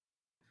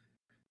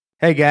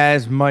Hey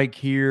guys, Mike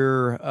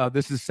here.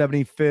 This is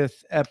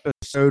 75th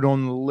episode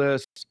on the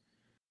list.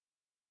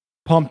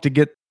 Pumped to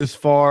get this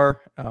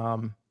far.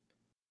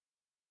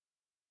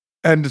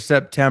 End of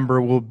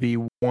September will be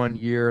 1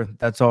 year.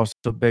 That's also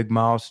a big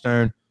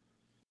milestone.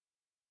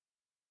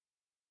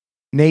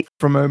 Nate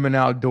from Omen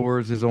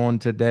Outdoors is on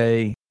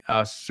today.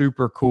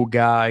 Super cool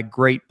guy,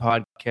 great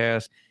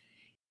podcast.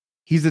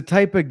 He's the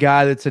type of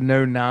guy that's a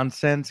no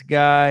nonsense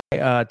guy.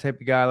 Type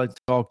of guy I like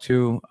to talk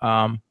to.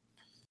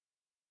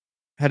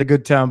 Had a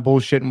good time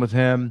bullshitting with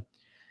him.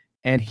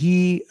 And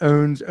he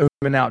owns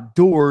Omen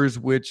Outdoors,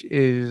 which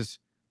is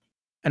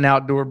an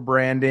outdoor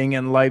branding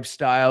and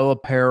lifestyle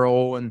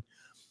apparel and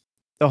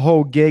the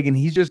whole gig. And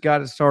he's just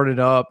got it started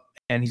up,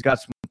 and he's got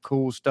some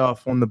cool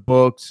stuff on the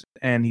books,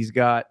 and he's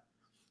got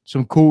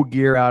some cool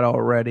gear out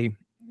already.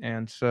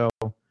 And so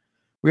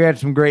we had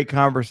some great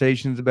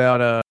conversations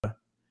about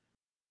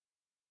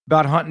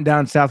hunting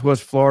down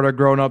Southwest Florida,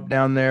 growing up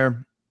down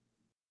there.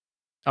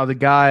 The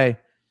guy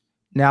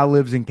now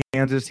lives in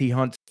Kansas. He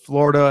hunts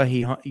Florida.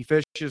 He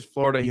fishes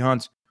Florida. He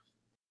hunts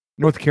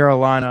North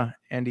Carolina,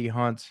 and he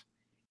hunts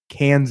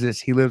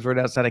Kansas. He lives right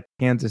outside of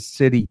Kansas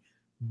City,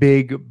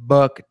 big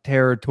buck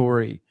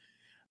territory.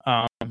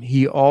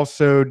 He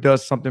also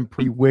does something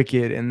pretty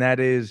wicked, and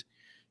that is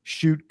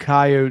shoot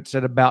coyotes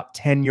at about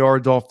 10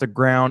 yards off the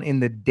ground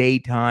in the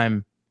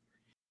daytime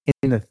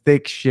in the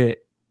thick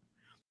shit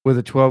with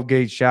a 12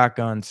 gauge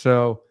shotgun.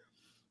 So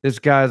this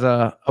guy's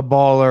a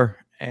baller,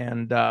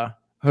 and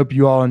hope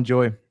you all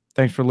enjoy.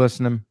 Thanks for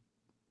listening.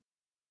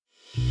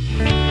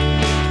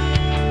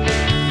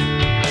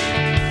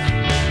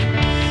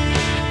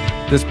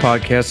 This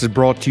podcast is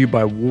brought to you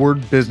by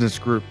Ward Business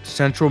Group,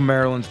 Central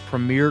Maryland's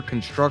premier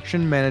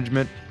construction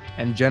management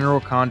and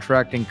general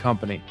contracting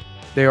company.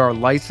 They are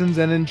licensed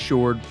and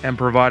insured and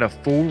provide a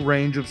full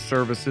range of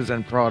services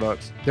and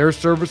products. Their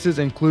services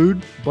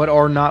include, but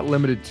are not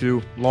limited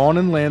to, lawn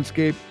and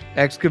landscape,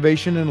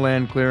 excavation and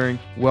land clearing,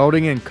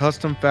 welding and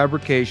custom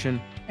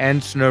fabrication,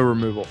 and snow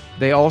removal.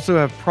 They also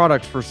have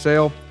products for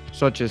sale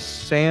such as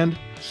sand,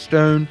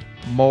 stone,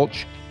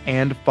 mulch,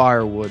 and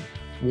firewood.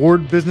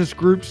 Ward Business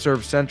Group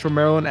serves Central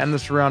Maryland and the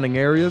surrounding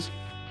areas.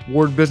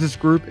 Ward Business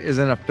Group is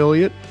an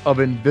affiliate of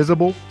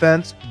Invisible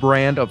Fence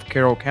brand of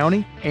Carroll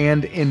County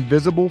and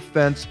Invisible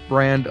Fence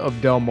brand of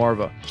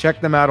Delmarva.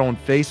 Check them out on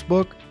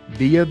Facebook,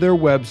 via their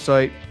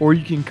website, or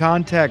you can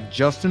contact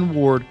Justin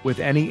Ward with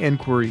any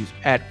inquiries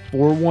at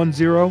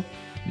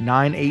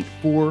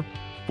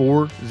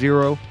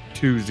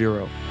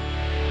 410-984-4020.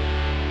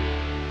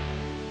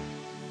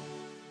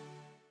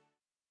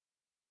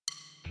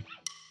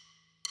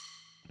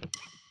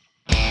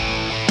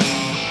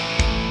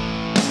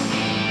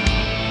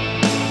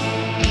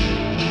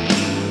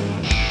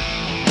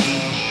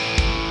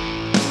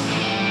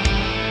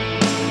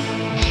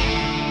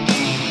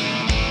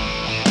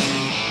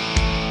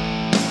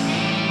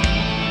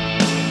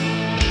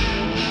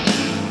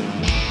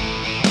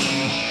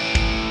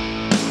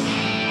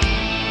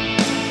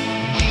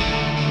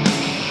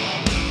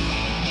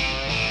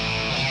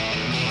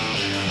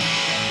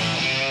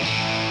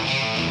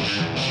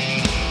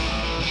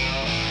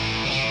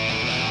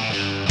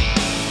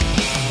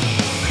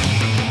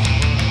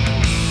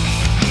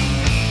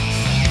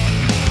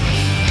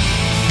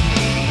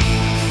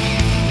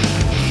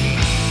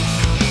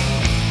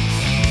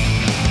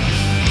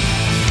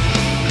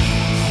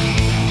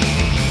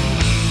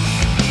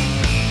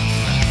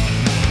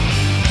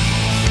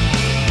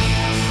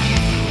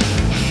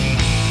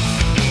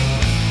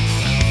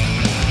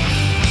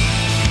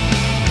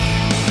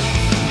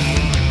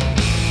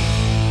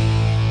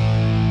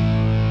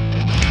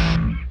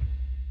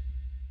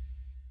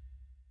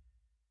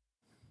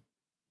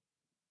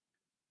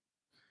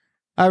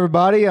 Hi,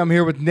 everybody. I'm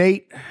here with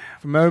Nate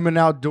from Omen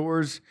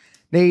Outdoors.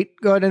 Nate,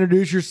 go ahead and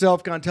introduce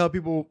yourself. Kind of tell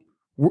people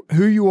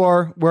who you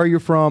are, where you're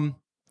from,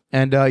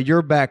 and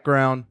your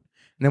background,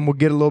 and then we'll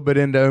get a little bit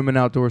into Omen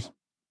Outdoors.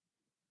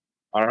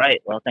 All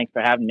right. Well, thanks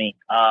for having me.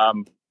 I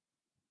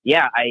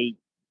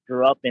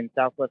grew up in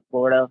Southwest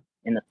Florida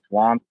in the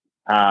swamp,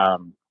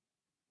 and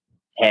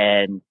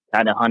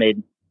kind of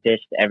hunted,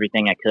 fished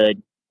everything I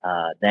could.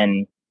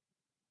 Then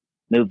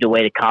moved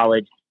away to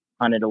college,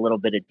 hunted a little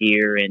bit of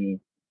deer in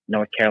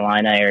North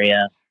Carolina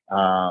area.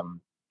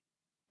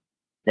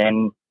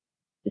 Then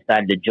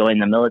decided to join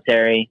the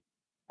military.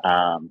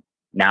 Now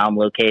I'm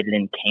located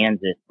in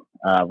Kansas,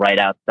 right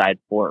outside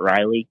Fort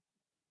Riley.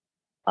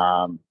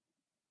 Now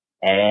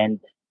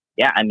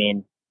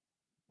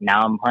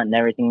I'm hunting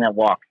everything that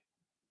walks.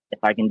 If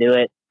I can do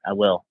it, I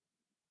will.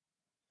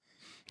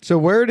 So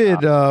where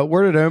did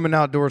Omen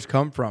Outdoors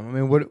come from? I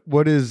mean,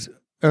 what is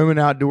Omen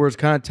Outdoors?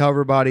 Kind of tell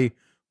everybody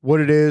what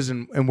it is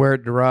and where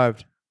it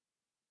derived.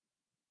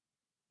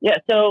 Yeah,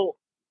 so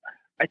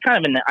it's kind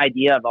of an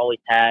idea I've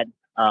always had.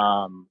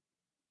 I've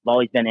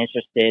always been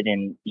interested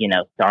in,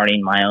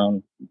 starting my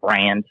own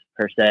brand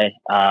per se.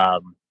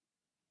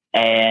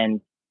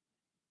 And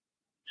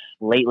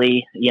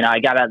lately, I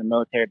got out of the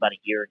military about a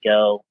year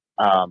ago,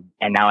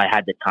 and now I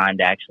had the time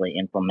to actually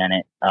implement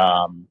it.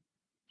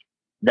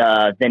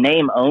 The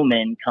name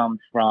Omen comes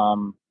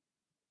from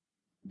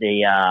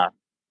the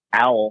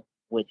owl,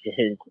 which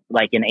is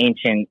like in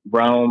ancient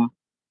Rome,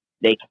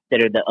 they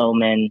considered the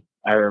omen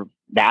or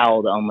the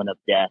owl the omen of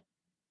death.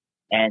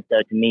 And so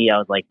to me, I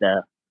was like,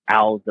 the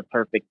owl's the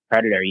perfect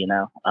predator,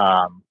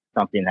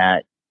 something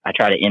that I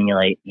try to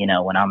emulate,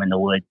 when I'm in the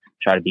woods,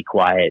 try to be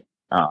quiet,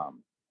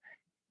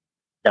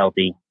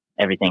 stealthy,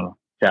 everything.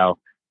 So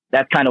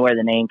that's kind of where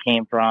the name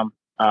came from.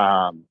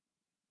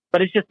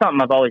 But it's just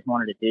something I've always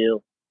wanted to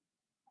do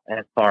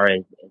as far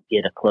as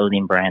get a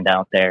clothing brand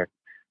out there.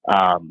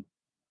 Um,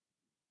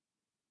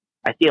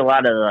 I see a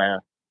lot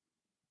of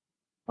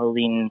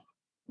clothing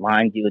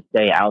lines you would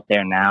say out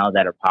there now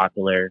that are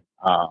popular,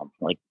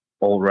 like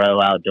Full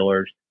Row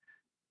Outdoors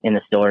in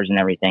the stores and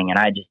everything. And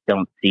I just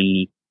don't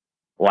see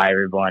why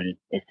everyone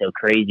is so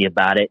crazy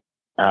about it.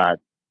 To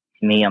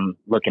me, I'm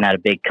looking at a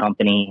big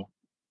company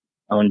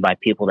owned by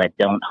people that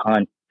don't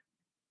hunt,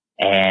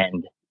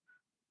 and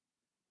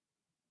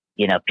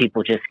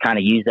people just kind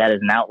of use that as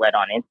an outlet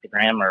on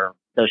Instagram or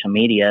social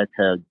media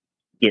to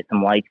get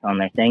some likes on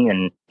their thing,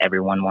 and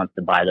everyone wants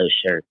to buy those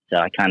shirts. So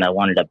I kind of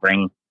wanted to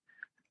bring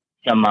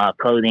some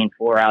clothing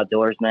for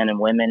outdoorsmen and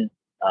women,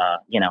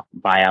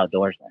 by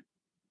outdoorsmen.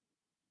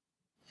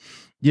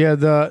 Yeah,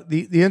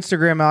 the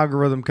Instagram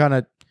algorithm kind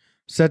of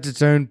sets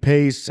its own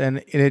pace,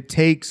 and it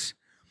takes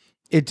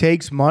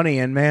money.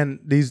 And man,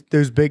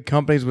 those big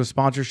companies with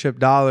sponsorship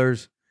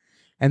dollars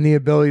and the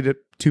ability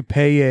to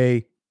pay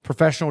a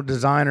professional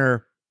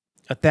designer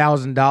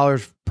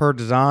 $1,000 per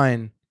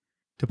design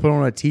to put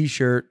on a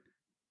T-shirt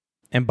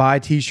and buy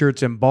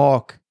T-shirts in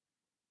bulk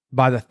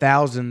by the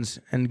thousands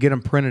and get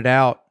them printed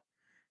out.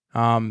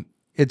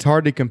 It's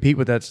hard to compete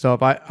with that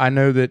stuff. I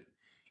know that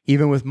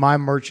even with my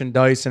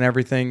merchandise and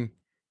everything,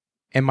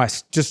 and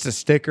just the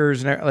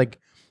stickers and like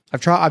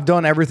I've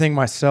done everything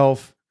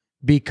myself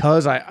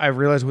because I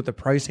realized what the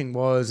pricing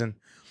was. And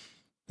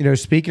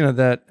speaking of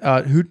that,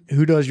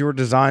 who does your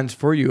designs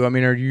for you? I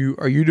mean, are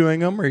you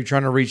doing them? Or are you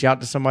trying to reach out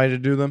to somebody to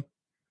do them?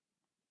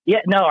 Yeah,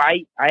 no,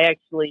 I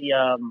actually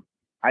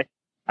I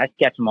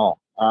sketch them all.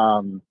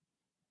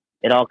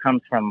 It all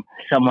comes from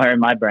somewhere in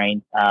my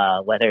brain,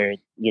 whether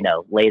it's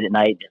late at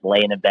night just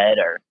laying in bed,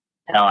 or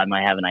hell, I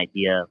might have an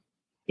idea,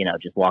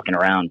 just walking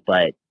around.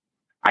 But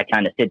I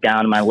kind of sit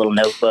down in my little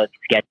notebook,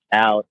 sketch it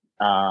out,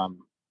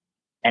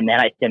 and then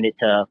I send it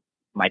to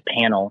my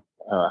panel,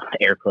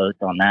 air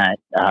quotes on that.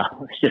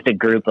 It's just a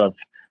group of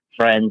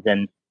friends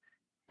and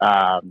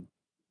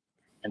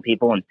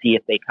people, and see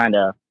if they kind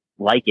of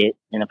like it.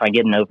 And if I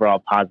get an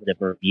overall positive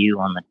review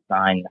on the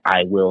design,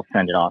 I will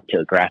send it off to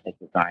a graphic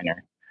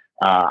designer.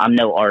 I'm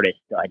no artist,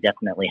 so I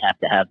definitely have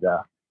to have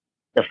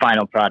the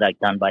final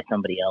product done by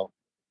somebody else.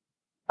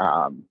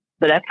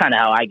 But that's kind of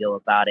how I go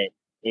about it.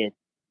 It's,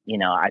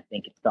 I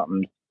think it's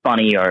something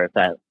funny, or if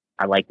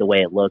I like the way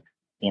it looks,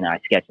 I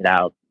sketch it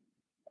out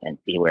and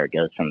see where it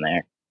goes from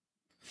there.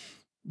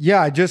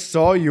 Yeah, I just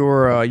saw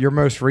your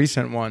most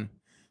recent one.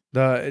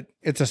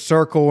 It's a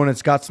circle and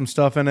it's got some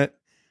stuff in it.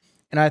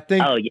 And I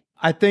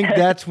think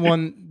that's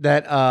one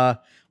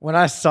that when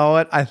I saw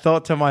it, I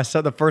thought to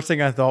myself, the first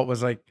thing I thought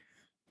was like,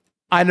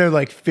 I know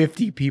like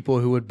 50 people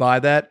who would buy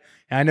that.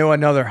 And I know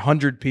another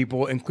 100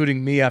 people,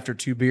 including me after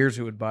 2 beers,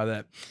 who would buy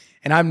that.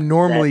 And I'm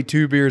normally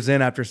 2 beers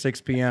in after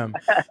 6 p.m.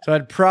 So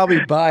I'd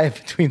probably buy it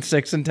between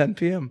 6 and 10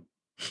 p.m.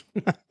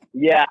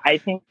 Yeah, I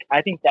think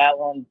that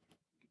one's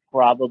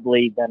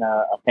probably been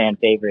a fan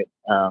favorite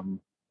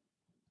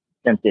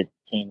since it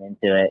came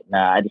into it. And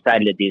I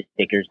decided to do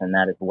stickers and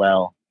that as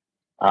well.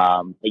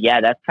 But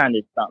yeah, that's kind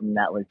of something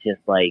that was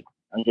just like,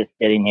 I'm just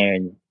sitting here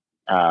and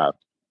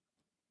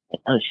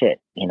oh shit,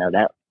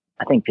 that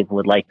I think people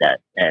would like that,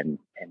 and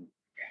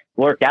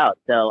worked out.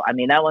 So I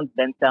mean, that one's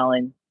been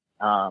selling.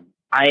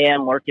 I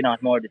am working on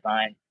more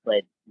designs,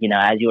 but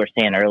as you were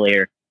saying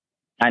earlier,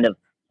 kind of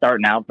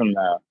starting out from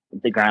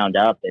the ground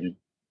up and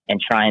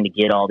trying to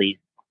get all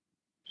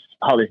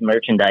this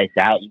merchandise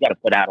out. You got to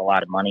put out a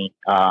lot of money,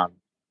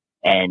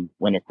 and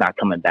when it's not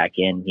coming back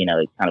in,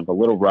 it's kind of a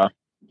little rough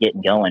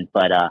getting going.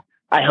 But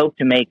I hope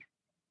to make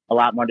a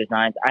lot more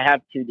designs. I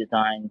have 2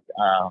 designs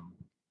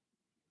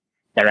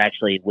that are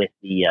actually with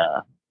the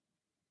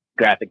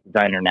graphic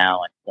designer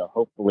now, and so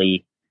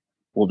hopefully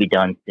we'll be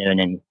done soon,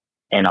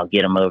 and I'll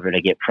get them over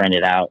to get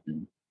printed out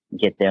and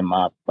get them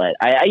up. But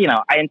I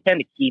intend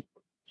to keep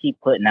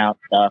putting out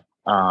stuff,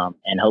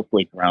 and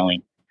hopefully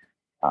growing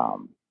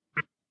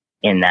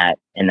in that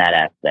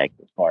aspect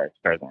as far as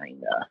furthering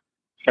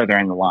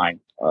the line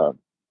of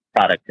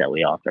products that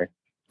we offer.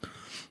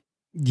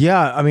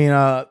 Yeah, I mean,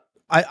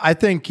 I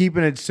think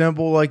keeping it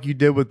simple like you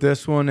did with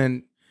this one,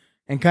 and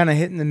kind of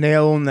hitting the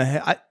nail on the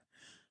head.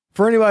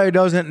 For anybody who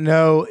doesn't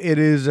know, it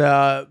is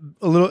a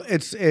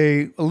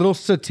little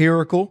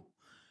satirical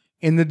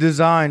in the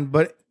design,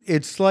 but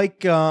it's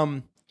like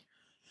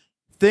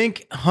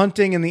think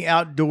hunting in the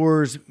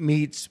outdoors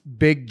meets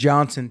Big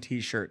Johnson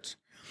t-shirts.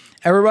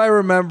 Everybody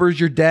remembers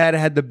your dad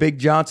had the Big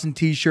Johnson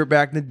t-shirt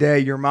back in the day.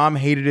 Your mom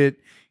hated it.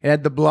 It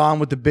had the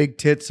blonde with the big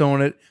tits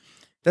on it.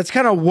 That's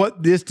kind of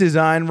what this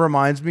design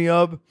reminds me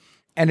of.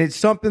 And it's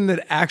something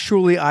that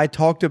actually I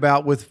talked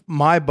about with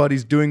my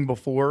buddies doing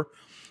before,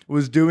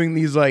 was doing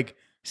these like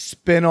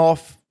spin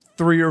off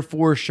 3 or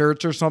 4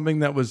 shirts or something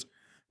that was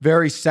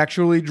very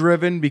sexually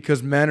driven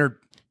because men are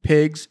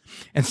pigs.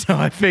 And so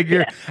I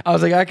figured, I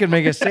was like, I could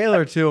make a sale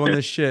or two on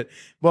this shit.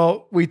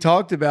 Well, we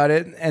talked about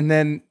it, and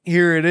then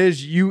here it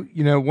is. You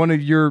know, one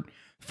of your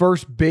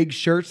first big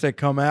shirts that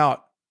come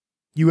out,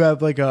 you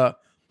have like a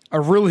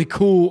really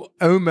cool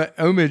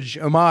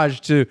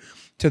homage to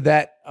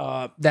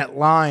that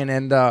line,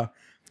 and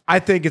I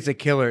think it's a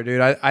killer,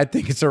 dude. I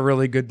think it's a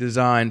really good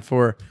design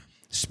for,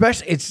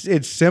 especially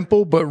it's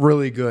simple but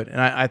really good,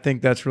 and I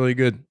think that's really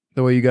good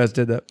the way you guys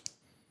did that.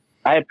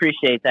 I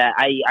appreciate that.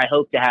 I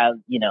hope to have,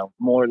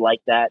 more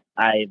like that.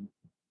 I'm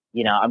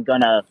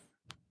gonna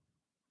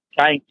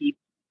try and keep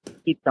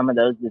some of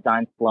those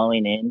designs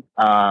flowing in,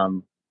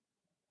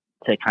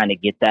 to kind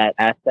of get that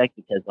aspect,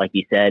 because like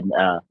you said,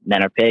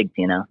 men are pigs,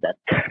 that's,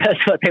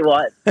 that's what they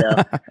want. So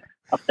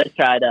I'm going to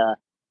try to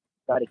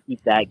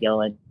keep that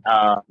going.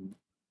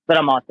 But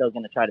I'm also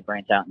going to try to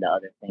branch out into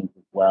other things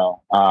as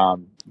well.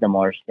 The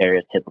more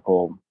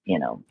stereotypical,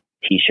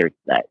 t-shirts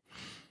that,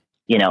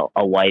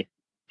 a wife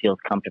feels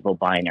comfortable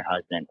buying her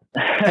husband.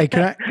 Hey,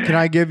 can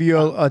I give you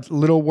a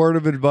little word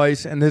of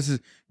advice? And this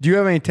is, do you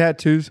have any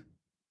tattoos?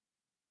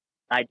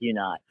 I do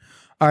not.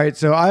 All right,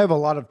 so I have a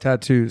lot of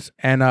tattoos,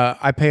 and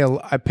I paid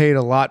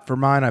a lot for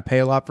mine. I pay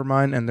a lot for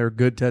mine, and they're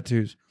good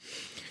tattoos.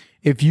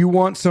 If you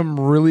want some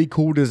really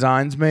cool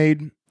designs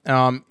made,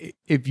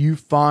 if you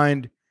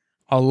find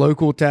a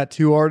local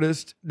tattoo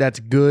artist that's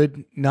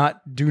good,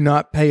 do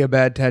not pay a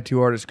bad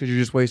tattoo artist because you're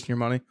just wasting your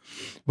money.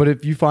 But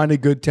if you find a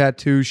good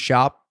tattoo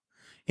shop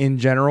in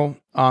general,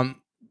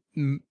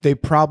 they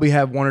probably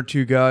have 1 or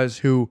 2 guys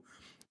who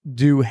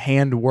do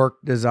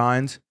handwork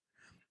designs.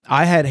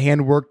 I had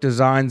handwork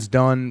designs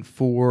done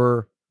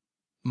for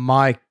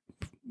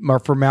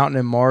for Mountain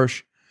and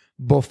Marsh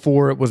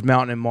before it was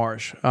Mountain and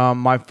Marsh.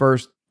 My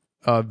first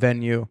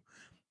venue,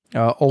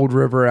 Old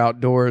River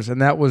Outdoors, and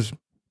that was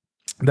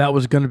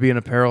going to be an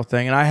apparel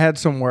thing. And I had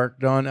some work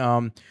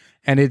done,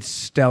 and it's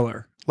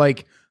stellar.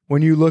 Like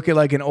when you look at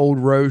like an old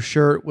Rose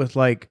shirt with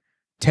like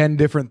 10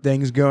 different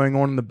things going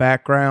on in the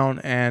background,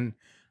 and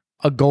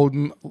a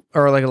golden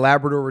or like a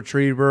Labrador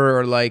Retriever,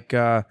 or like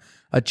a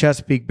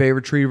Chesapeake Bay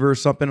Retriever or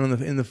something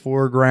in the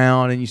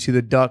foreground, and you see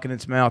the duck in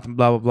its mouth and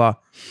blah blah blah.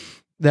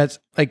 That's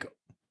like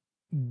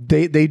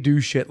they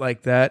do shit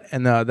like that,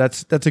 and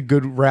that's a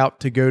good route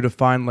to go to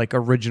find like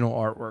original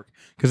artwork,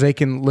 because they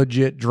can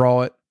legit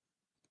draw it,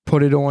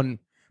 put it on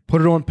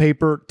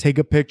paper, take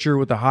a picture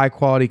with a high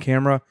quality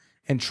camera,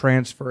 and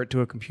transfer it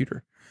to a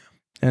computer.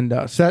 And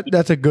so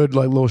that's a good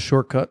like little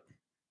shortcut.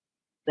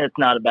 That's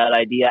not a bad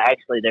idea.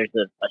 Actually, there's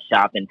a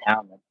shop in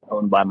town that's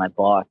owned by my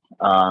boss,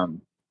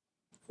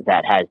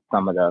 that has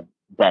some of the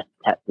best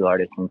tattoo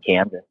artists in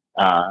Kansas.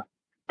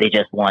 They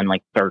just won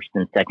like first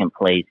and second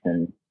place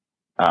in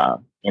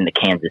the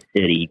Kansas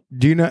City.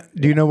 Do you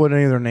know what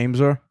any of their names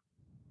are?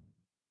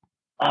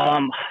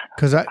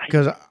 Because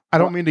I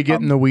don't mean to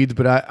get in the weeds,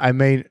 but I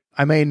may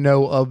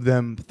know of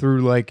them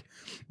through like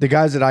the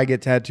guys that I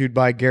get tattooed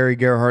by, Gary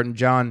Gerhardt and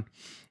John.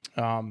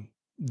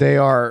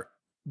 They're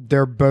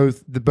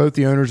both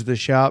the owners of the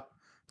shop.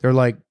 They're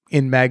like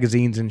in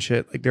magazines and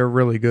shit. Like they're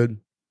really good.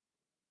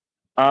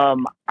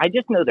 I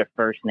just know their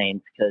first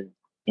names because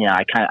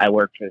I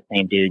work for the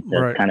same dude,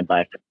 so It's kind of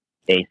by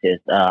basis.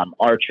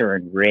 Archer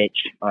and Rich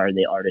are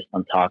the artists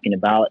I'm talking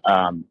about.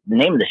 The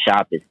name of the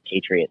shop is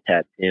Patriot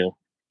Tattoo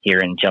here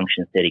in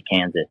Junction City,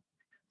 Kansas.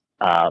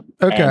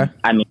 Okay. And,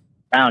 I mean,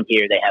 around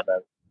here they have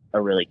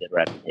a really good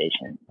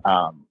reputation.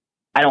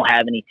 I don't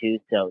have any too,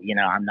 so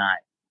I'm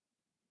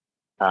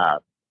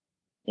not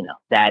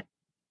that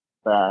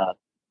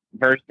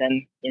versed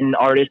in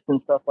artists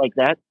and stuff like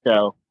that.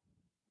 So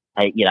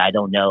I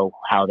don't know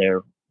how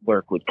their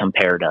work would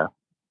compare to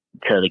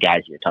the guys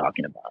you're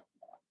talking about.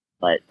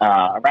 But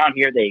around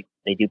here they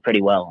do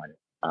pretty well,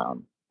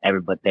 and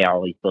everybody, they are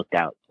always booked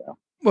out. So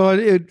well,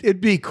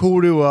 it'd be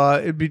cool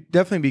to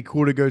definitely be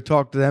cool to go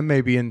talk to them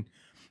maybe, and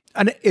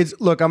it's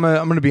look, I'm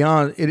gonna be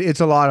honest,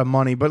 it's a lot of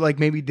money, but like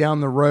maybe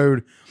down the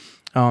road,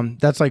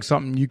 that's like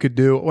something you could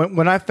do.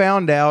 When I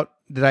found out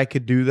that I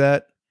could do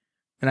that,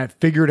 and I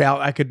figured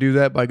out I could do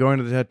that by going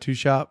to the tattoo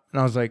shop,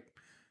 and I was like,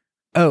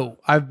 oh,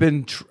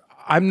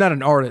 I'm not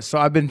an artist, so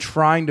I've been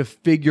trying to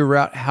figure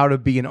out how to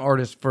be an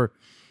artist for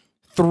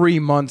 3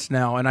 months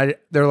now, and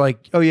they're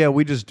like, oh yeah,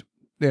 we just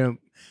the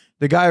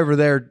guy over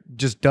there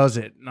just does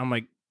it, and I'm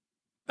like,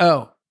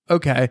 oh,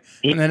 okay,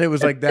 and then it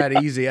was like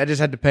that easy. I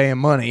just had to pay him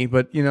money,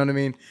 but you know what I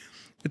mean.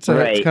 It's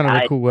kind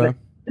of a cool way. I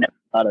never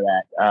thought of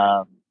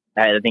that.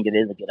 I think it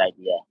is a good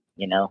idea.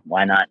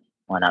 Why not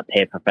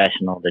pay a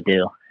professional to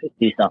do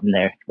something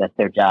there? That's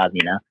their job.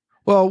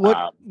 Well,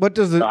 what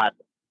does it?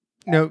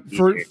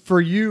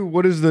 For you,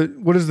 what does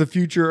the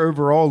future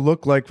overall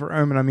look like for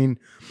Omen? I mean,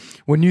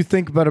 when you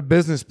think about a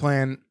business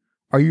plan,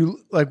 are you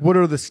like, what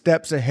are the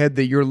steps ahead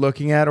that you're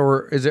looking at,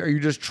 or are you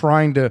just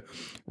trying to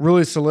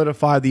really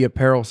solidify the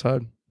apparel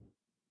side?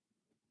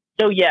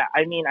 So yeah,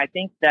 I mean, I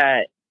think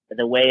that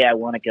the way I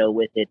want to go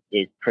with it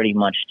is pretty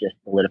much just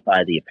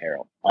solidify the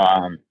apparel.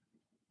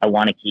 I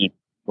want to keep,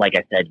 like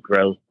I said,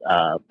 growth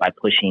by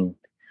pushing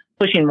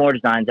pushing more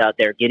designs out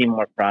there, getting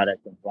more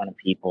products in front of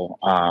people,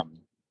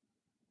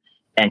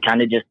 and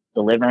kind of just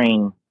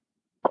delivering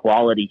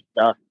quality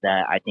stuff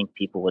that I think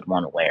people would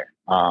want to wear.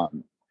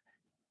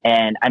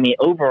 And I mean,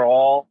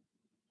 overall,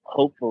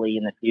 hopefully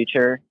in the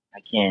future, I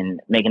can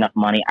make enough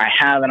money. I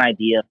have an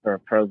idea for a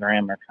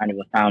program or kind of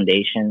a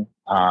foundation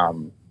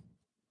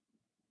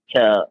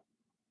to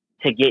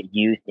get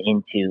youth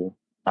into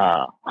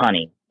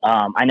hunting.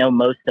 I know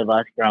most of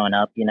us growing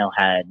up,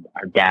 had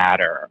our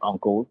dad or our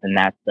uncles, and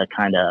that's the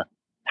kind of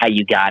how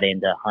you got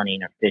into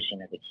hunting or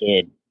fishing as a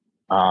kid.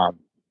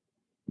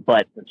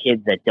 But for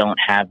kids that don't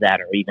have that,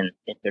 or even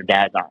if their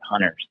dads aren't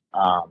hunters,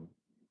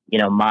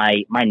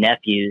 my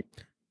nephews,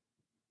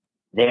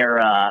 their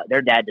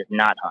dad does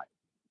not hunt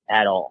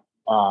at all.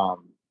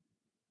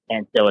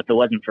 And so if it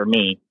wasn't for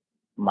me,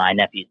 my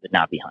nephews would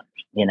not be hunters.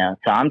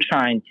 So I'm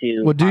trying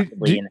to. Well, do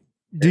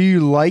you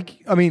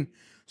like? I mean,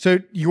 so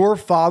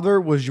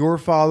was your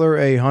father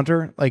a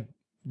hunter? Like,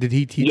 did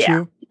he teach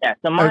you? Yeah.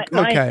 So I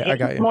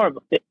got you. More of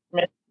a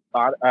fisherman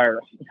father,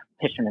 or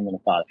fisherman than a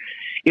father.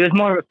 He was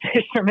more of a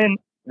fisherman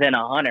than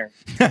a hunter.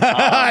 No,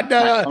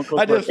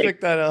 I just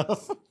picked that up.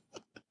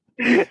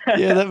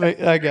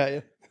 I got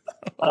you.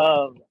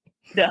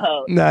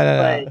 No.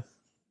 But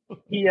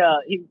he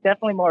was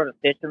definitely more of a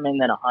fisherman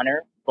than a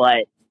hunter.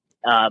 But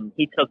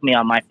he took me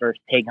on my first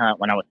pig hunt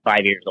when I was 5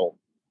 years old.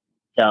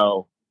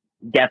 So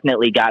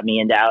definitely got me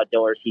into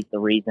outdoors. He's the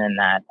reason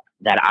that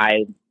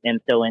I am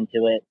so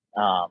into it.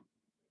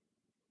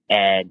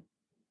 And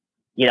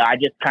I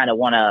just kind of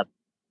want to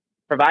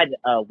provide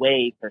a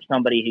way for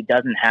somebody who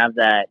doesn't have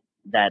that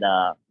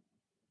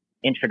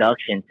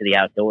introduction to the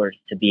outdoors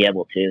to be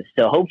able to.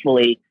 So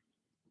hopefully,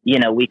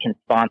 we can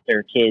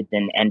sponsor kids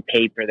and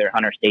pay for their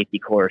hunter safety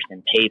course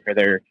and pay for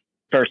their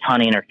first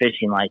hunting or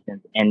fishing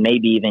license, and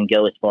maybe even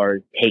go as far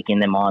as taking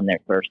them on their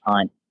first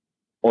hunt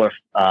or,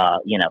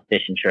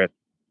 fishing trip.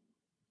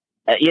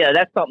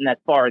 That's something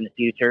that's far in the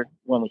future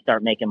when we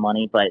start making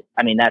money. But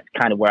I mean, that's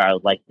kind of where I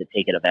would like to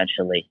take it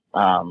eventually.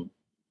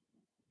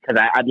 Cause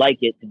I'd like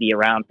it to be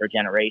around for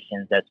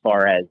generations as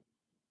far as,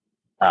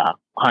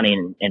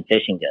 hunting and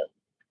fishing goes,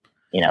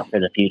 for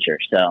the future.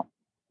 So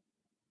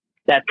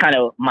that's kind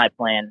of my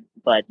plan.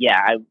 But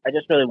yeah, I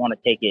just really want to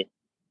take it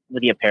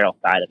with the apparel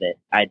side of it.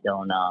 I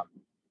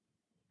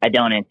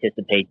don't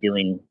anticipate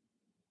doing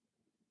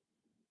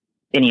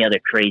any other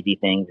crazy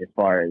things as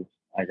far as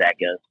that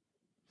goes.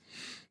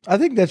 I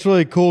think that's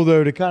really cool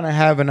though, to kind of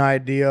have an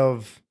idea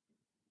of,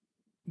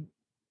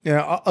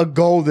 a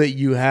goal that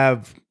you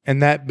have,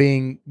 and that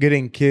being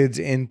getting kids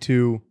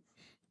into,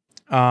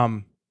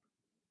 hunting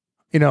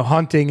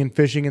and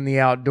fishing in the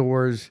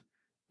outdoors.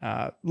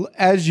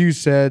 As you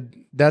said,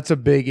 that's a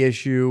big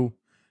issue.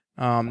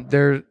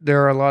 There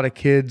are a lot of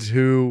kids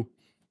who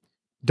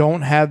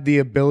don't have the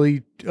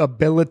ability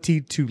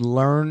to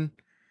learn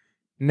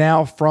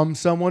now from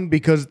someone,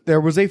 because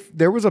there was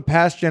a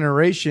past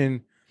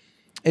generation.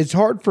 It's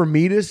hard for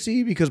me to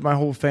see because my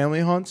whole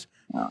family hunts,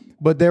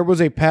 but there was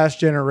a past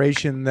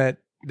generation that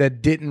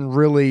didn't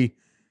really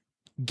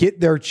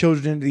get their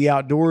children into the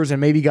outdoors and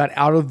maybe got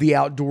out of the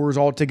outdoors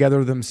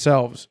altogether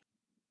themselves.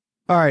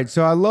 All right,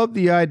 so I love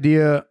the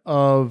idea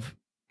of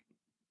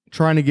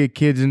trying to get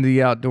kids into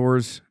the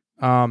outdoors.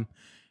 I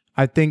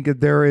think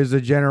that there is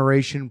a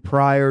generation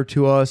prior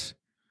to us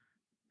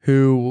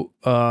who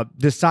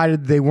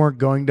decided they weren't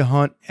going to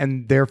hunt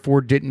and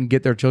therefore didn't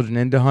get their children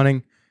into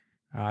hunting.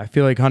 I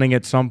feel like hunting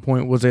at some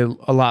point was a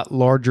lot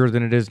larger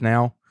than it is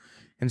now.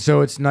 And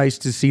so it's nice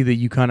to see that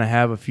you kind of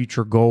have a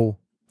future goal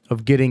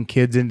of getting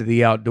kids into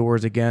the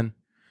outdoors again.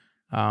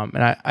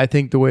 And I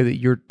think the way that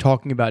you're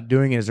talking about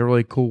doing it is a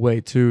really cool way,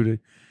 too, to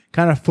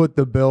kind of foot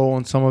the bill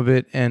on some of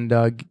it and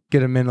get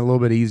them in a little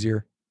bit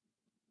easier.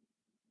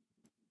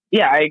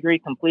 Yeah, I agree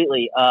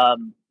completely. I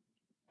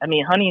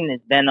mean, hunting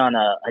has been on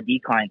a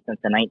decline since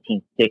the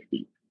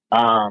 1960s.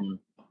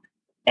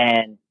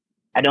 And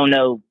I don't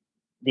know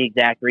the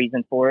exact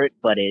reason for it,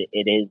 but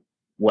it is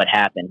what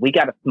happened. We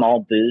got a small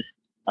boost,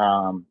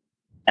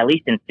 at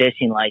least in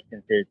fishing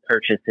licenses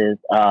purchases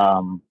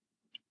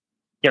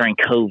during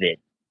COVID.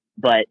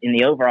 But in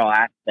the overall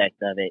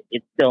aspect of it,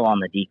 it's still on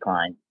the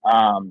decline.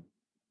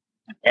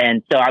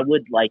 And so I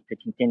would like to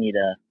continue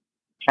to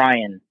try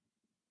and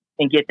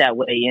get that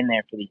way in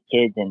there for these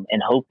kids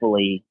and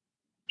hopefully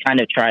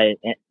kind of try,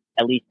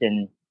 at least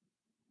in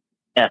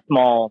a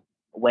small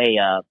way,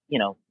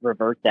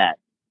 revert that.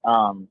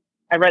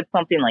 I read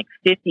something like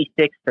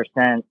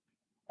 56%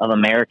 of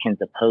Americans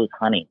oppose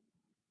hunting.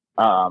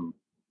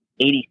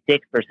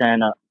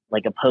 86%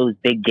 oppose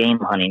big game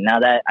hunting. Now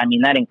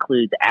that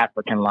includes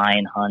African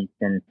lion hunts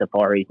and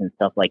safaris and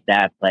stuff like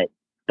that. But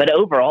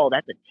overall,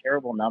 that's a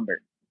terrible number,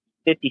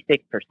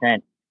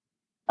 56%.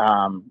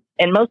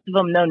 And most of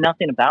them know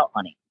nothing about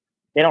hunting.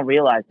 They don't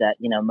realize that,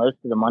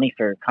 most of the money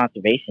for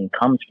conservation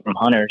comes from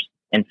hunters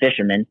and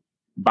fishermen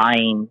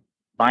buying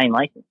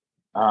license.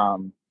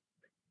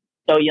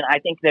 So, I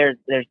think there's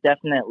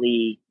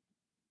definitely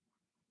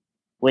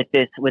with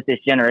this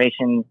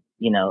generation,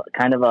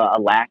 kind of a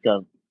lack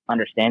of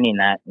understanding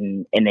that,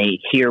 and they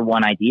hear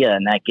one idea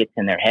and that gets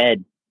in their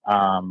head.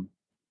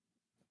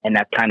 and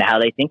that's kind of how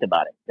they think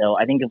about it. So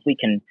I think if we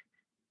can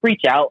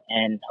reach out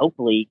and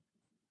hopefully,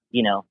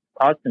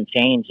 cause some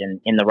change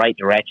in the right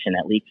direction,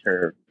 at least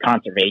for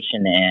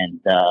conservation and,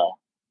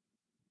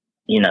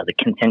 the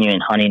continuing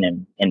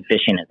hunting and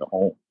fishing as a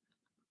whole.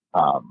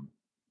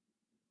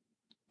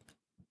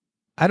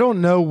 I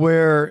don't know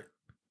where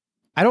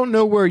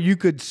you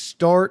could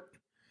start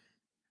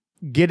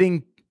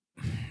getting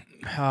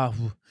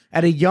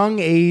at a young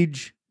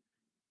age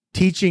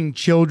teaching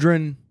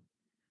children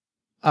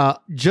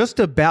just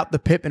about the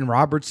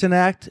Pittman-Robertson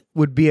Act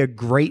would be a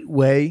great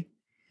way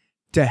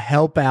to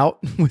help out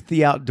with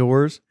the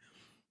outdoors.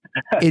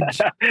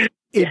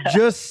 It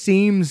just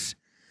seems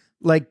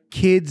like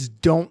kids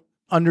don't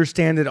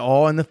understand it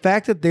all, and the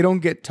fact that they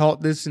don't get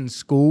taught this in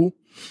school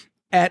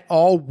at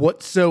all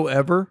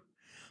whatsoever,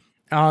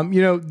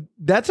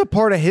 that's a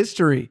part of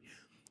history.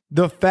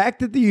 The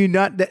fact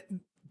that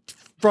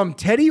from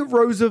Teddy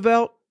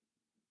Roosevelt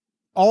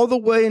all the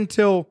way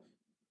until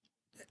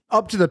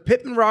up to the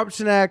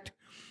Pittman-Robertson Act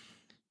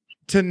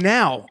to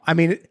now, I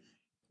mean,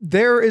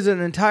 there is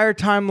an entire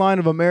timeline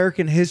of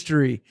American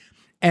history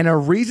and a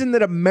reason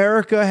that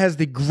America has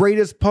the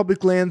greatest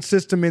public land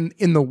system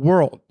in the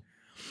world.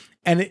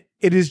 And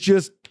it is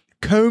just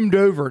combed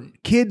over.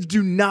 Kids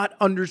do not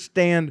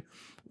understand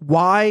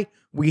why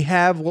we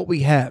have what we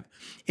have.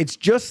 It's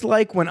just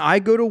like when I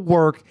go to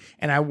work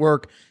and I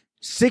work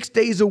 6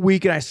 days a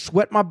week and I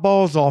sweat my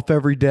balls off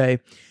every day.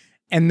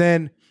 And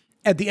then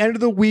at the end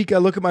of the week, I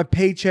look at my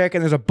paycheck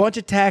and there's a bunch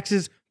of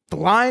taxes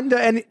flying to,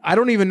 and I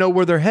don't even know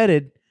where they're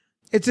headed.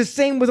 It's the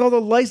same with all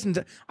the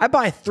licenses. I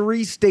buy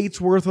 3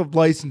 states worth of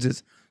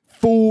licenses,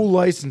 full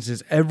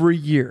licenses every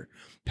year.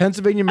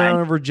 Pennsylvania,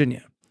 Maryland,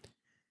 Virginia.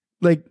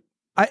 Like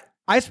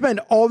I spend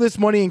all this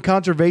money in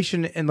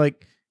conservation and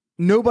like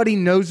nobody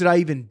knows that I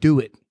even do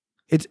it.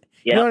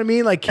 You know what I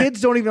mean? Like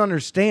kids don't even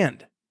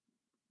understand.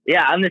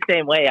 Yeah, I'm the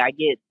same way. I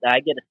get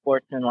a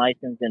sportsman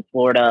license in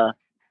Florida.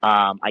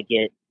 I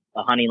get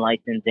a hunting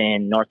license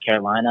in North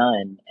Carolina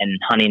and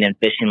hunting and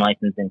fishing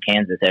license in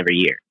Kansas every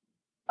year.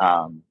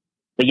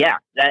 But yeah,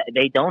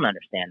 they don't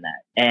understand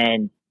that.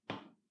 And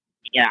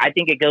yeah, I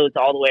think it goes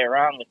all the way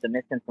around with the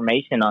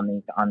misinformation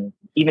on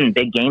even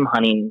big game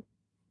hunting.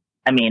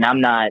 I mean,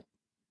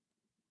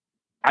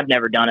 I've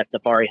never done a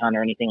safari hunt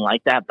or anything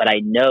like that, but I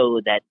know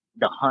that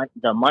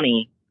the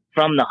money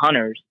from the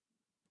hunters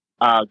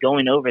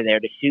going over there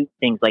to shoot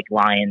things like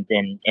lions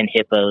and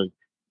hippos,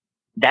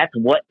 that's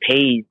what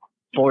pays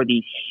for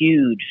these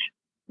huge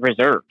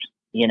reserves.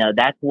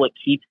 That's what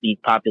keeps these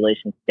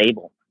populations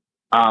stable.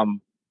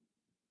 And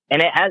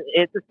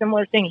it's a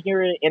similar thing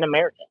here in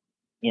America.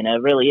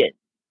 It really is.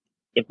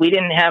 If we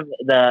didn't have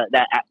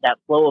that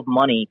flow of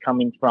money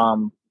coming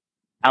from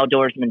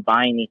outdoorsmen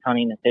buying these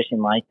hunting and fishing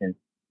licenses,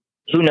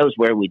 who knows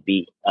where we'd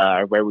be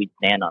or where we'd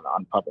stand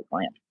on public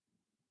land.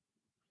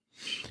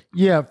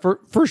 Yeah,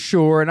 for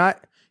sure. And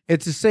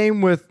it's the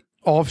same with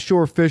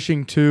offshore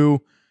fishing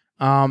too.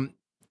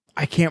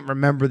 I can't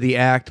remember the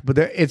act, but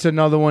it's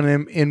another one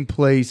in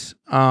place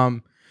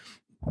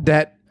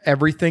that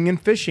everything in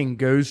fishing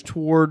goes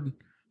toward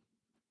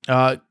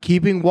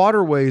keeping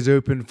waterways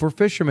open for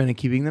fishermen and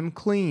keeping them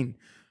clean.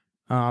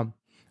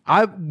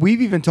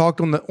 We've even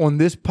talked on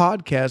this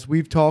podcast.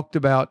 We've talked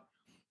about,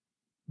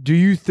 do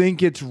you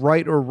think it's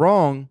right or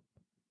wrong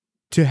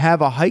to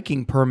have a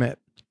hiking permit?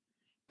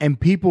 And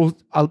people,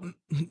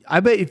 I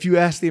bet if you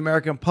ask the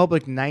American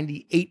public,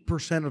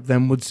 98% of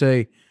them would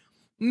say,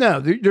 no,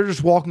 they're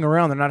just walking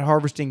around. They're not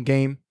harvesting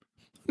game.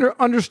 They're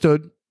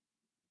understood.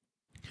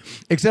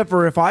 Except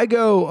for if I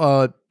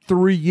go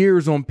 3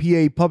 years on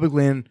PA public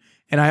land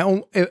and I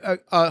own,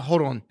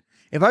 hold on.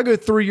 If I go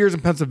 3 years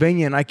in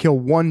Pennsylvania and I kill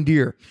 1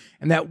 deer,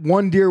 and that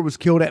 1 deer was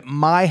killed at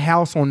my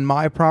house on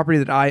my property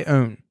that I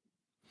own,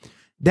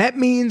 that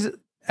means,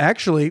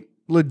 actually,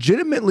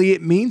 legitimately,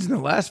 it means in the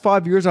last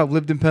 5 years I've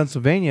lived in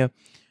Pennsylvania,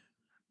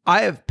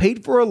 I have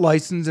paid for a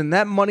license, and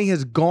that money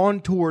has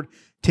gone toward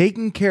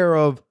taking care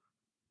of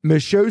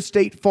Michaud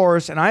State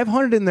Forest, and I've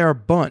hunted in there a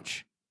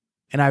bunch,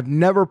 and I've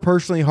never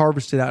personally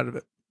harvested out of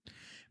it.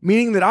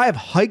 Meaning that I have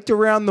hiked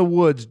around the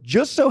woods,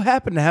 just so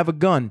happen to have a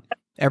gun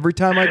every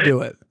time I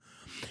do it.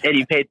 And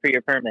you paid for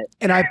your permit.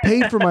 And I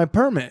paid for my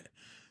permit.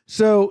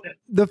 So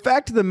the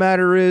fact of the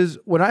matter is,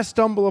 when I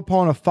stumble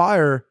upon a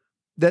fire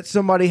that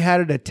somebody had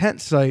at a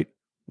tent site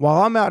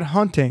while I'm out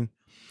hunting,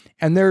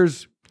 and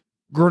there's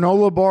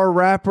granola bar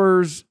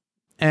wrappers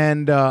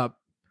and I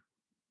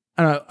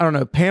don't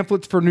know,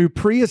 pamphlets for new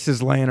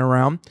Priuses laying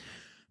around,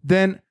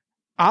 then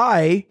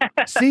I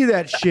see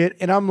that shit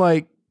and I'm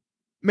like,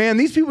 man,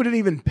 these people didn't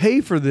even pay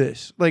for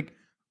this. Like,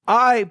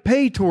 I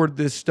pay toward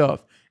this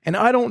stuff and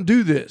I don't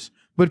do this,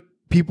 but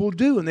people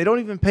do, and they don't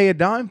even pay a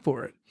dime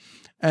for it.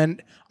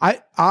 And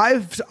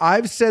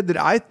I've said that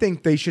I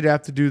think they should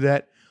have to do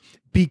that,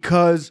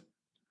 because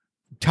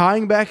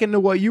tying back into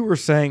what you were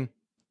saying,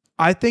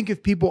 I think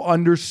if people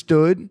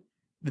understood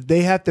that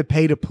they have to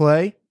pay to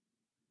play,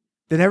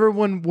 then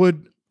everyone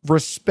would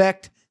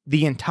respect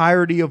the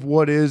entirety of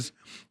what is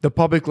the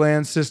public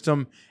land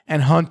system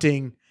and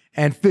hunting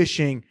and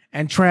fishing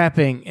and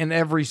trapping in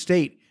every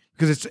state.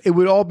 because it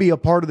would all be a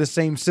part of the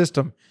same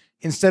system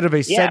instead of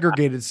a Yeah,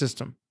 segregated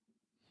system.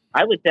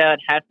 I would say I'd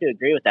have to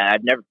agree with that.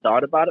 I've never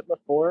thought about it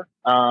before.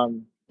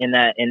 In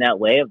that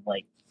way of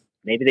like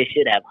maybe they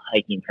should have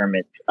hiking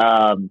permits.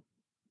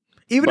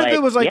 Even if But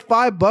it was yeah,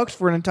 like $5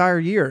 for an entire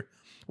year,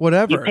 you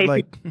whatever. pay for,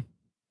 Like,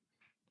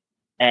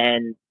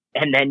 and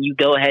then you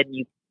go ahead and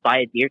you buy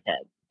a deer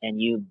tag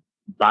and you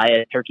buy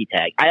a turkey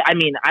tag. I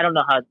mean, I don't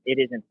know how it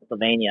is in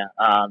Pennsylvania.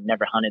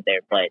 Never hunted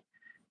there, but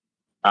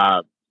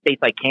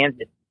states like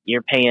Kansas,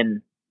 you're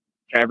paying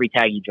for every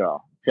tag you draw.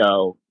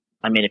 So,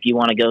 I mean, if you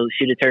want to go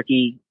shoot a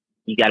turkey,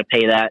 you got to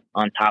pay that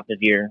on top of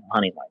your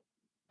hunting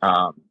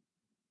license.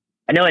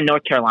 I know in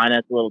North Carolina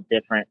it's a little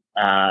different.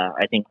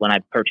 I think when I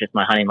purchase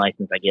my hunting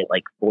license, I get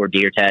like 4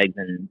 deer tags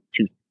and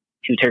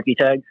two turkey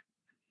tags.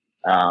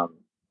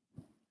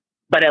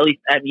 But at least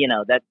that's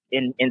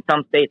in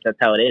some states that's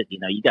how it is.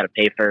 You got to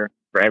pay for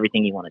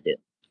everything you want to do.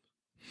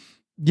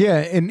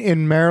 yeah,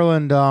 in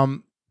Maryland,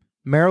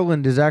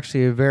 Maryland is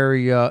actually a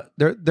very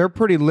they're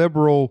pretty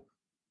liberal.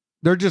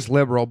 They're just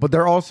liberal, but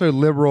they're also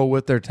liberal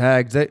with their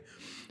tags. They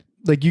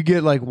like you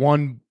get like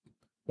 $1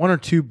 or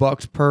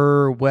 $2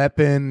 per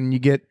weapon. And you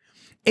get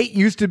it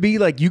used to be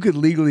like you could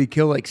legally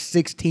kill like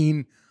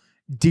 16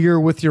 deer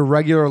with your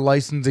regular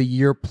license a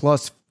year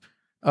plus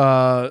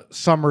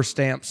summer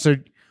stamps. So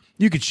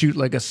you could shoot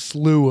like a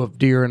slew of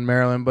deer in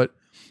Maryland. But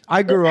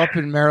I grew up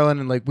in Maryland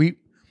and like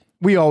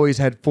we always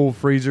had full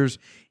freezers.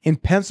 In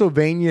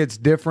Pennsylvania, it's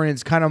different.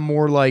 It's kind of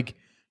more like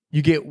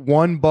you get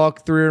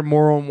 $1, 3 or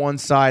more on one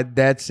side.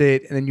 That's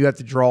it, and then you have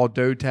to draw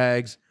doe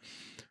tags.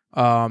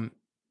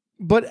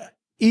 But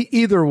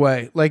either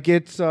way, like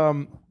it's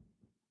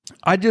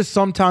I just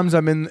sometimes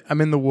I'm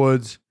in the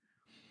woods,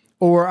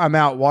 or I'm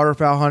out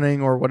waterfowl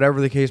hunting, or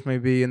whatever the case may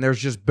be, and there's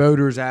just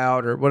boaters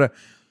out or whatever.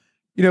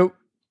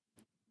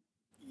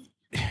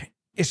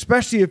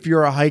 Especially if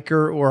you're a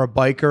hiker or a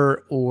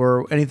biker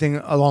or anything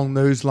along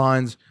those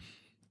lines,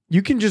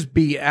 you can just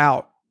be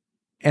out.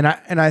 And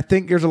I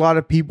think there's a lot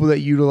of people that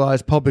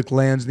utilize public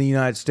lands in the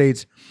United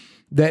States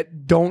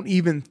that don't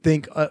even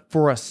think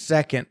for a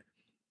second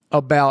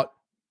about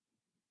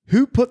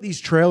who put these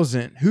trails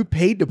in, who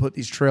paid to put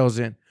these trails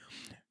in,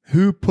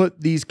 who put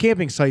these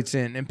camping sites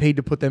in and paid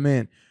to put them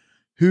in,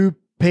 who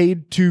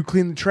paid to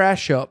clean the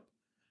trash up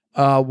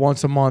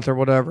once a month or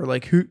whatever.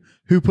 Like who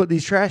put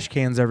these trash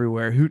cans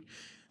everywhere?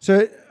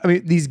 So I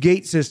mean, these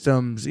gate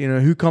systems,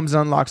 who comes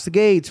and unlocks the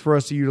gates for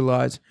us to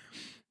utilize?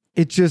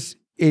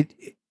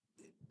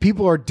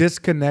 People are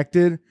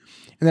disconnected,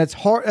 and that's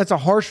hard. That's a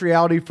harsh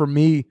reality for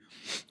me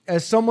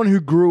as someone who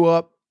grew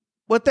up.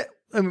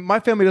 My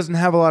family doesn't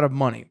have a lot of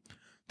money.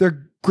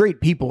 They're great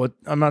people.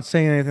 I'm not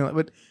saying anything like,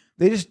 but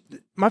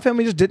my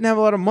family just didn't have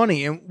a lot of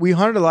money, and we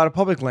hunted a lot of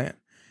public land,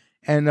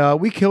 and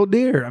we killed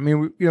deer. I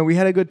mean, we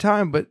had a good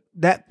time, but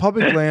that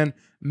public land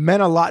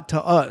meant a lot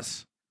to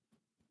us.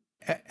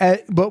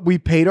 But we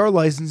paid our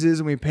licenses,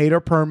 and we paid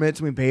our permits,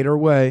 and we paid our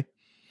way.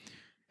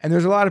 And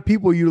there's a lot of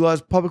people who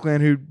utilize public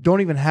land who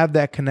don't even have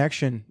that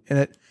connection.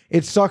 And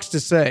it sucks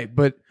to say,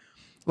 but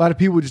a lot of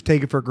people just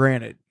take it for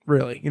granted,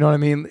 really. You know what I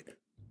mean?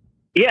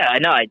 Yeah, I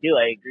know. I do.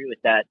 I agree with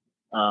that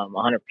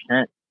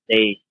 100%.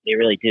 They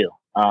really do.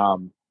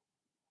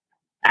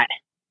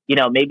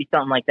 Maybe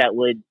something like that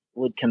would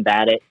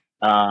combat it.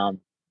 I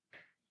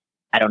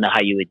don't know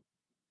how you would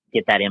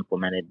get that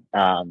implemented.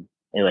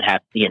 It would have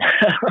to,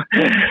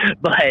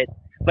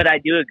 but I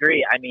do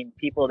agree. I mean,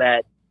 people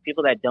that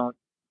don't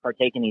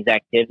partake in these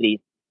activities.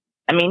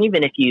 I mean,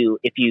 even if you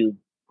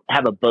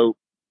have a boat,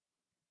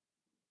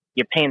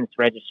 you're paying this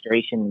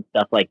registration and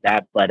stuff like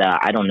that. But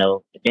I don't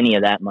know if any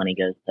of that money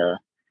goes to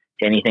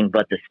anything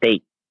but the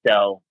state.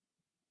 So,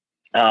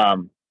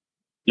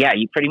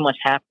 you pretty much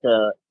have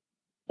to,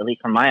 at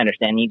least from my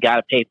understanding, you got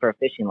to pay for a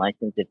fishing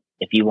license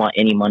if you want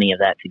any money of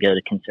that to go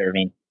to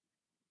conserving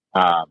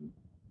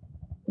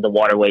the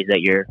waterways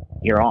that you're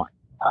on,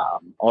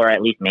 or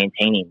at least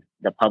maintaining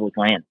the public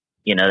land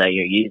that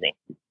you're using.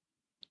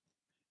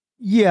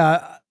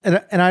 Yeah,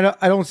 and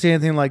I don't see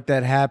anything like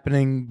that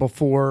happening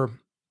before.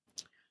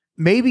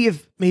 Maybe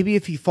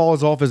if he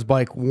falls off his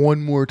bike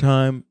one more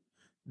time,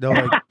 they'll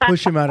like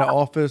push him out of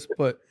office.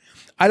 But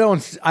I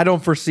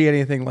don't foresee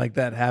anything like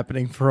that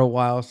happening for a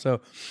while. So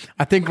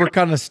I think we're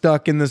kind of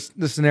stuck in the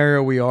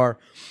scenario we are.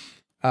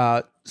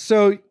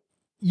 So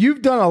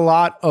you've done a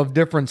lot of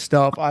different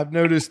stuff. I've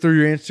noticed through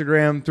your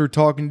Instagram, through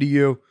talking to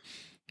you,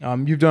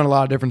 you've done a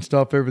lot of different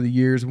stuff over the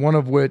years. One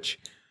of which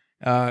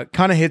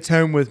kind of hits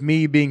home with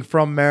me being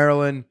from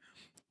Maryland.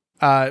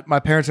 My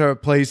parents have a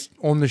place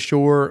on the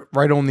shore,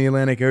 right on the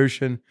Atlantic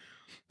Ocean.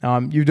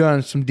 You've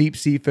done some deep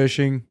sea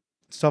fishing,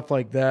 stuff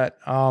like that.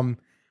 Can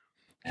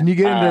you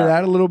get into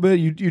that a little bit?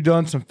 You've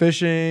done some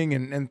fishing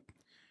and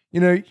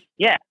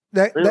Yeah,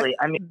 absolutely.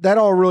 That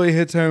all really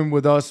hits home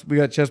with us. We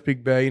got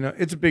Chesapeake Bay.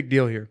 It's a big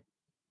deal here.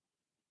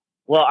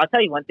 Well, I'll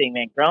tell you one thing,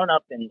 man. Growing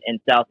up in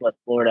Southwest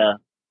Florida,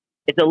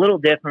 it's a little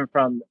different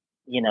from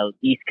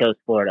East Coast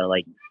Florida.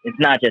 Like, it's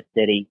not just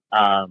city.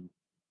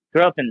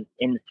 Grew up in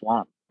the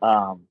swamp.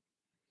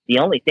 The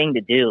only thing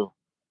to do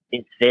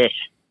is fish.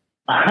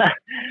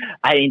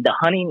 I mean, the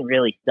hunting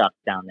really sucks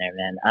down there,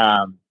 man.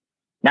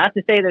 Not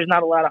to say there's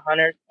not a lot of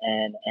hunters,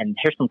 and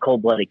there's some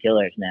cold blooded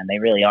killers, man. They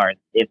really are.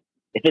 If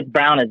it's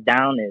brown as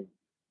down is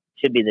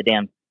should be the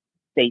damn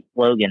state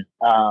slogan.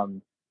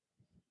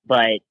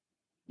 But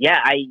yeah,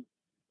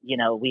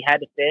 we had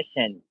to fish,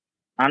 and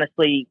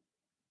honestly,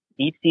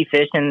 deep sea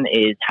fishing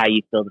is how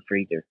you fill the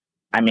freezer.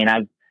 I mean,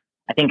 I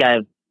think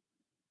I've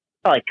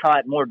probably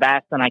caught more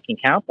bass than I can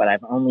count, but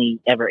I've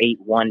only ever ate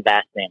one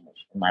bass sandwich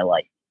in my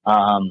life.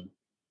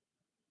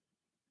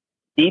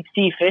 Deep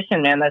sea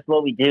fishing, man, that's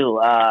what we do.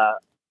 I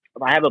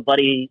have a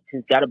buddy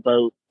who's got a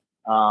boat,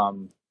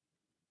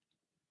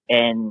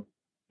 and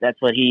that's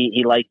what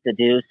he likes to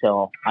do.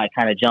 So I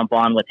kind of jump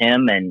on with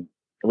him, and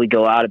we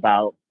go out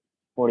about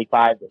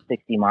 45 to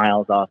 60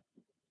 miles off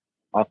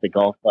the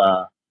Gulf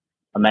of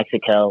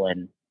Mexico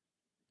and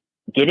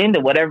get into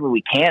whatever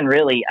we can.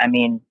 Really, I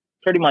mean,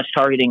 pretty much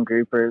targeting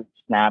grouper,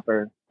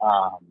 snapper.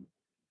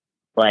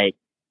 But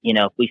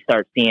if we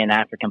start seeing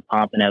African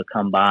pompano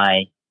come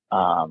by,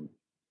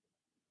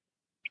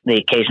 the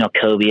occasional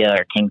cobia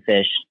or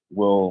kingfish,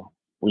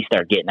 we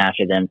start getting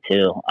after them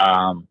too.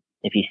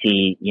 If you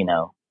see,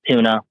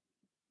 tuna,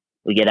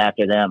 we get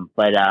after them.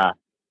 But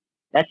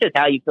that's just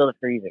how you fill the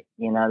freezer.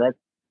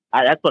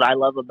 That's what I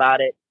love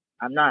about it.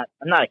 I'm not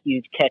a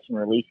huge catch and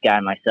release guy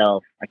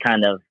myself.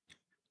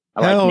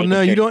 Hell like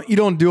no, sure. You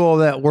don't do all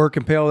that work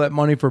and pay all that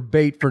money for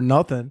bait for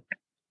nothing.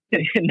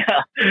 No,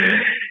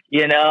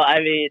 I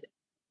mean,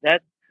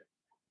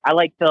 I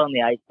like filling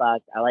the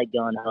icebox. I like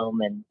going home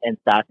and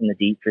stocking the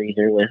deep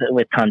freezer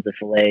with tons of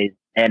fillets.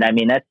 And I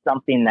mean, that's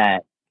something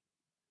that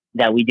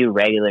we do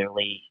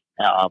regularly.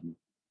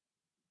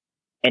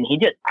 And he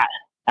just,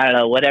 I don't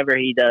know, whatever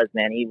he does,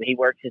 man, he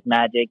works his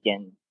magic,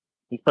 and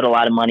he's put a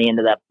lot of money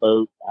into that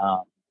boat.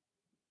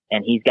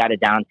 And he's got it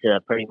down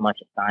to pretty much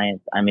a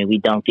science. I mean, we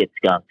don't get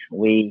skunked.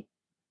 We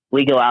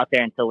go out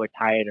there until we're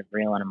tired of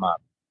reeling them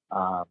up.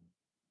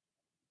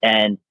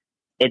 And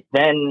it's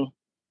been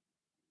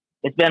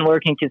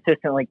working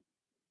consistently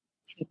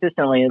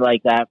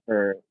like that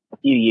for a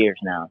few years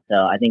now. So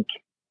I think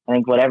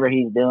whatever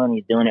he's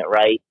doing it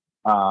right.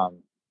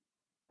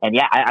 And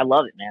yeah, I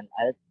love it, man.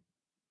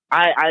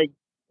 I'm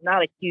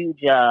not a huge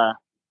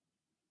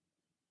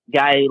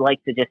guy who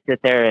likes to just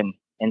sit there and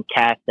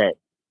cast at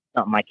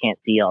something I can't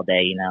see all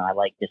day. I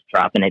like just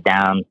dropping it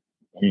down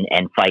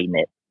and fighting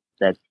it.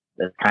 That's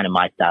kind of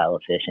my style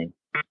of fishing.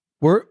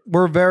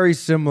 We're very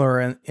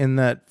similar in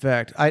that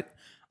fact. I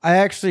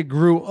actually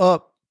grew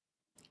up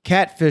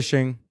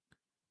catfishing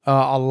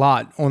a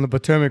lot on the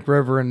Potomac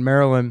River in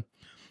Maryland,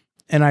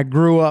 and I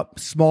grew up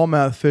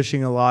smallmouth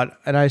fishing a lot,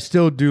 and I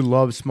still do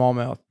love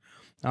smallmouth.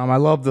 I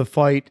love the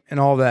fight and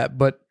all that,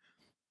 but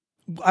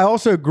I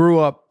also grew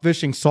up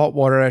fishing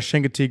saltwater at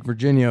Chincoteague,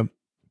 Virginia,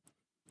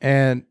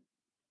 and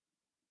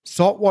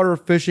saltwater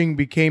fishing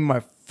became my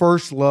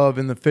first love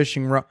in the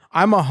fishing realm.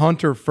 I'm a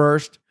hunter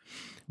first,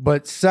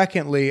 but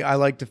secondly, I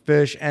like to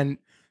fish, and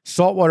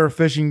saltwater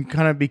fishing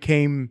kind of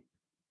became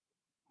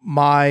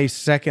my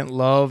second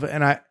love.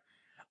 And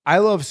I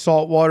love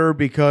saltwater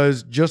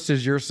because, just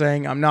as you're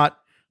saying, I'm not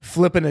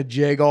flipping a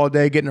jig all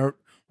day, getting a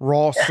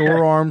raw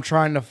sore arm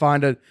trying to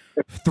find a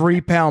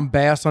 3-pound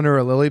bass under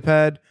a lily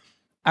pad.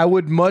 I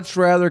would much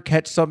rather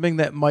catch something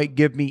that might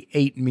give me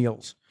 8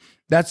 meals.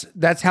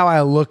 That's how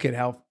I look at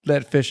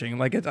that fishing.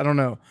 Like, I don't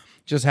know,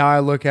 just how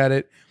I look at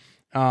it.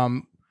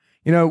 One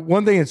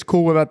thing that's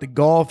cool about the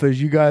Gulf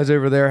is you guys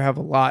over there have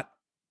a lot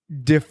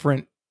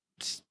different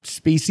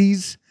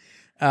species.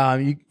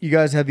 You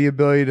guys have the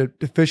ability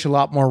to fish a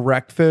lot more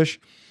wrecked fish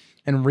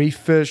and reef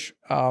fish.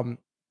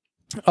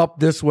 Up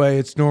this way,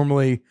 it's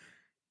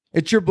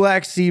your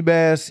black sea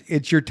bass,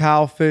 it's your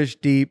tilefish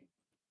deep,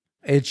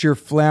 it's your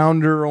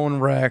flounder on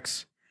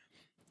wrecks,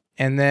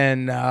 and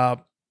then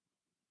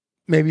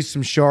maybe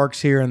some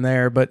sharks here and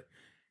there. But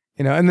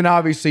and then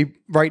obviously,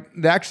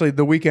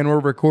 the weekend we're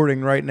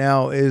recording right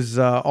now is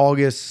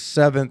August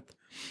 7th,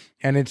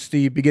 and it's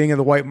the beginning of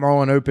the White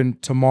Marlin Open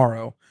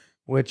tomorrow,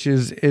 which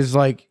is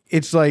like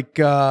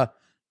the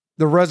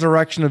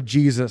resurrection of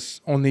Jesus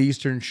on the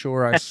Eastern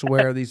Shore. I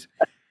swear, these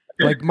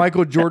like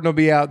Michael Jordan will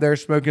be out there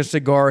smoking a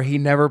cigar. He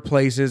never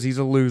places. He's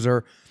a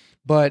loser,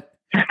 but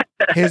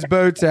his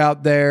boat's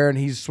out there and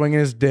he's swinging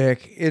his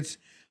dick. It's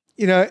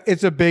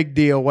a big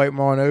deal, White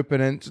Marlin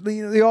Open, and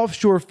the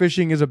offshore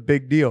fishing is a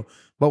big deal.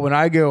 But when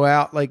I go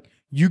out, like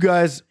you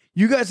guys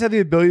have the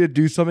ability to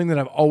do something that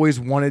I've always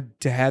wanted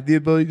to have the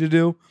ability to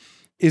do,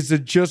 is to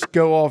just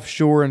go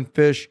offshore and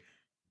fish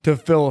to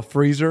fill a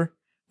freezer,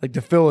 like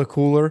to fill a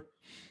cooler.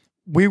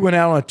 We went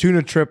out on a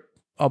tuna trip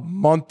a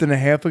month and a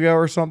half ago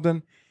or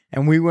something,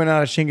 and we went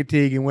out of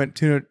Chincoteague and went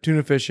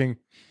tuna fishing,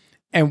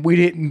 and we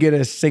didn't get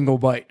a single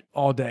bite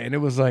all day. And it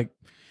was like,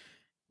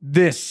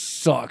 this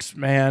sucks,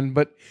 man.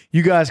 But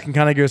you guys can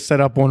kind of go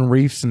set up on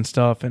reefs and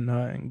stuff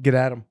and get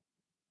at them.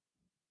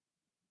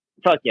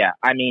 Fuck yeah.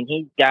 I mean,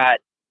 he's got,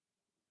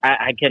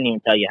 I couldn't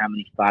even tell you how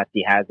many spots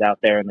he has out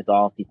there in the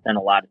Gulf. He spent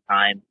a lot of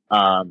time,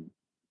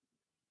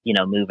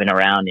 moving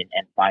around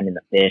and finding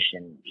the fish,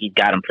 and he's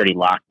got them pretty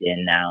locked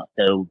in now.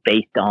 So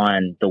based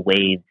on the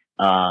waves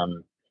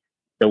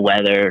the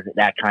weather,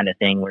 that kind of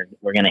thing.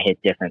 We're gonna hit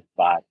different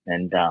spots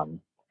and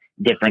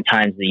different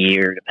times of the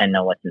year, depending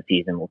on what's in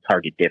season. We'll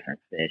target different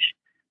fish.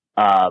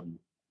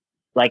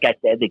 Like I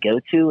said, the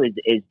go-to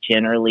is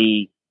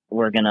generally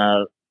we're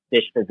gonna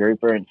fish for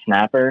grouper and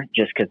snapper,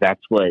 just because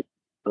that's what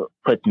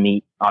puts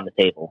meat on the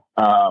table.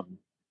 Now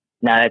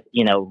that's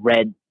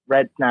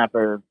red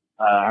snapper.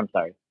 I'm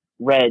sorry,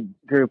 red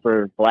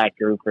grouper, black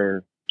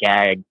grouper,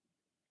 gag,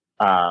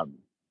 and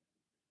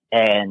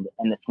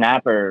the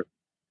snapper,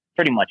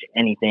 pretty much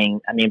anything.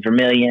 I mean,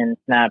 vermilion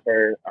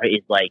snapper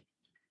is like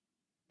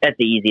that's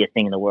the easiest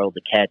thing in the world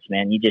to catch,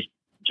 man. You just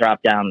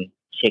drop down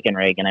chicken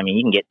rig, and I mean,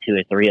 you can get 2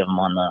 or 3 of them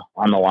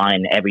on the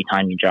line every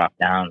time you drop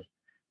down.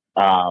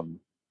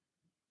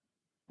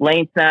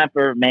 Lane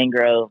snapper,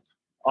 mangrove,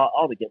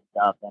 all the good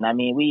stuff. And I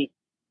mean,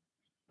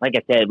 like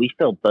I said, we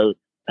fill boats.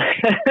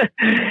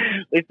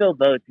 We fill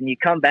boats, and you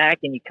come back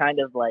and you kind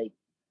of like,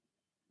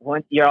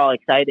 once you're all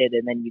excited,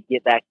 and then you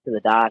get back to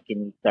the dock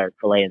and you start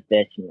filleting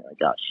fish, and you're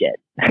like, oh shit.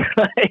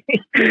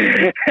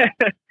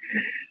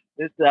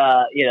 It's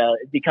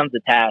it becomes a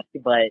task,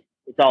 but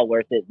it's all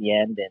worth it in the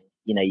end. And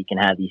you can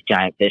have these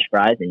giant fish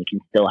fries, and you can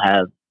still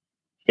have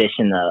fish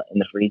in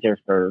the freezer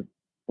for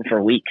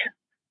weeks.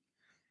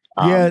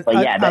 I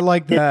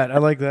like that. I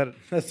like that.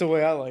 That's the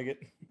way I like it.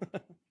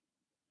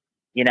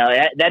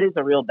 That is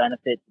a real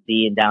benefit to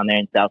being down there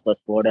in Southwest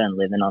Florida and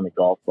living on the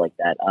Gulf like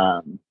that.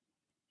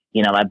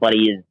 My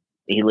buddy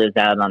he lives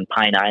out on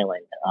Pine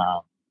Island,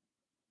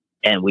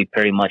 and we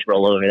pretty much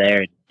roll over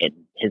there.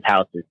 And his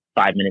house is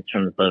 5 minutes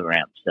from the boat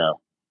ramp,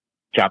 so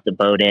drop the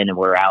boat in, and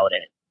we're out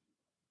at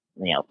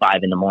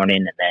 5 in the morning,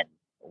 and then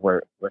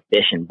we're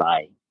fishing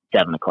by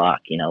 7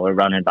 o'clock. We're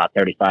running about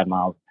 35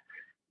 miles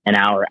an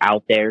hour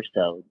out there,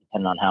 so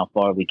depending on how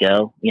far we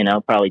go,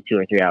 probably 2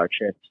 or 3 hour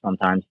trips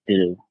sometimes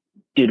due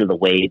to the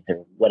waves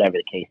or whatever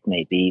the case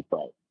may be.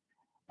 But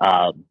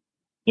and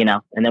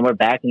then we're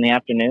back in the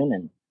afternoon,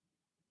 and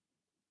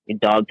you're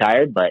dog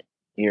tired, but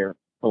you're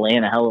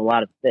filleting a hell of a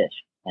lot of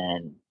fish.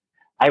 And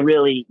I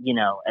really,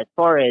 as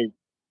far as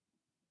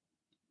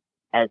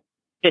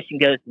fishing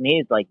goes to me,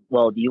 it's like,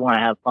 well, do you want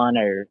to have fun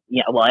or,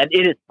 well,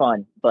 it is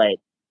fun, but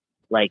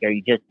like, are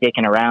you just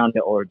dicking around,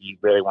 or do you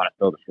really want to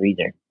fill the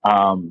freezer?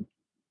 And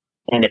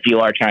if you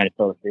are trying to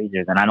fill the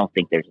freezer, then I don't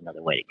think there's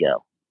another way to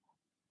go.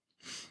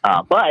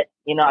 But,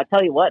 I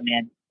tell you what,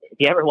 man, if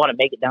you ever want to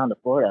make it down to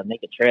Florida,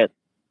 make a trip,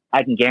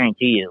 I can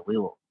guarantee you we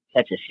will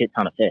catch a shit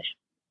ton of fish.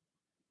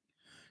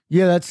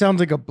 Yeah, that sounds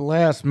like a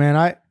blast,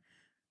 man.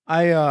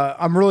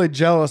 I'm really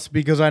jealous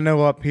because I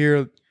know up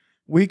here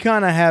we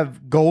kind of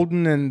have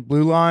golden and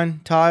blue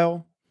line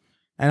tile.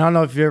 And I don't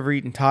know if you've ever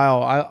eaten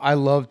tile. I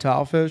love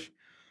tile fish,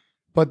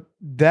 but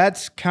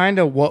that's kind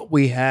of what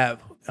we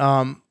have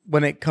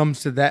when it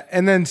comes to that.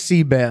 And then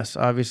sea bass,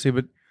 obviously.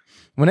 But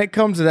when it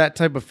comes to that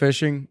type of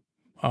fishing,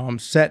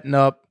 setting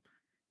up,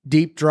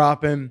 deep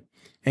dropping,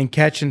 and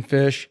catching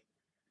fish,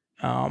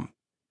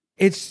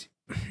 it's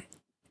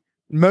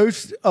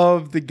most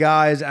of the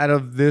guys out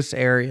of this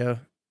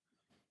area,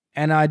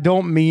 and I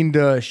don't mean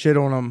to shit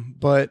on them,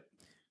 but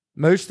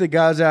most of the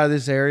guys out of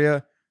this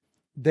area,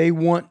 they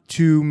want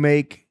to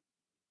make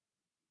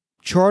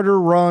charter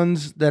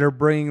runs that are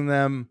bringing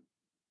them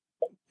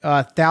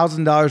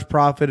 $1,000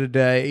 profit a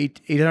day,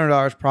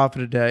 $800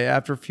 profit a day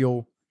after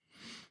fuel.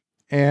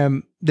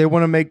 And they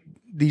want to make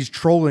these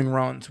trolling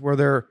runs where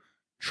they're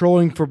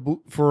trolling for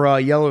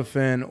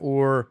yellowfin,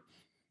 or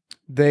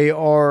they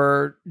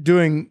are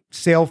doing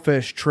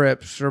sailfish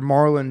trips or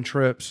marlin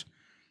trips,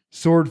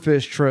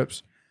 swordfish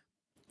trips.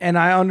 And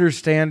I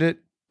understand it.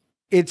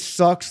 It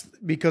sucks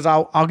because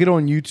I'll get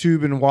on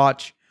YouTube and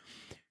watch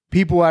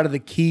people out of the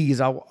Keys.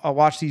 I'll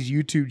watch these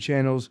YouTube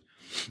channels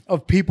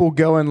of people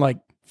going like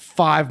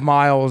 5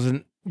 miles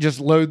and just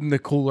loading the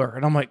cooler.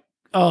 And I'm like,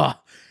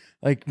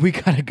 like we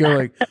got to go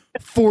like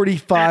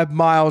 45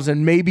 miles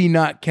and maybe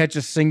not catch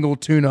a single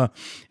tuna.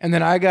 And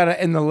then I got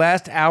to, in the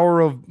last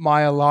hour of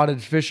my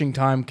allotted fishing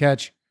time,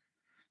 catch,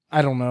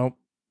 I don't know,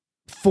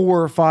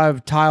 4 or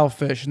 5 tile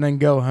fish and then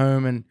go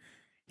home and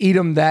eat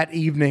them that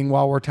evening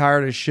while we're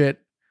tired as shit.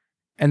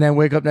 And then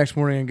wake up next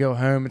morning and go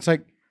home. It's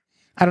like,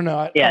 I don't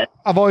know.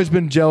 I've always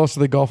been jealous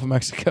of the Gulf of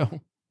Mexico.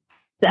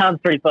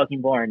 Sounds pretty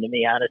fucking boring to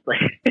me, honestly.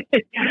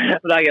 I'm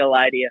not gonna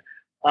lie to you.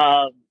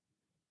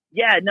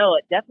 Yeah, no,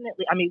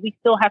 definitely. I mean, we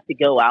still have to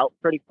go out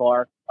pretty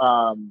far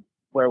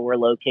where we're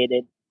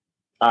located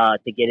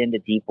to get into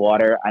deep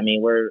water. I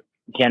mean, we're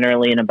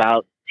generally in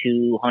about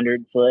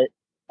 200 foot.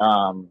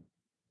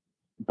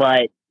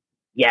 But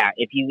yeah,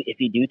 if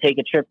you do take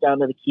a trip down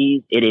to the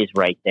Keys, it is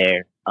right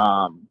there.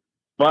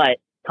 But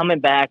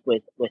coming back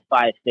with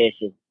 5 fish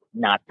is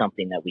not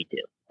something that we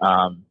do.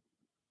 Down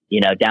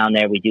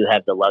there we do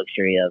have the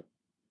luxury of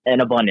an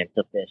abundance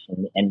of fish,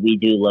 and we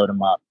do load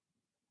them up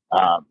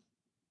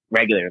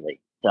regularly.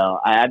 So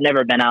I've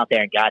never been out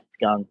there and got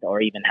skunked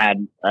or even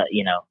had a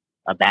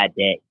bad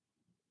day.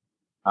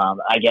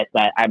 I guess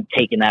that I'm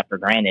taking that for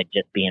granted,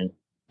 just being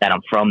that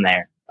I'm from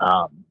there.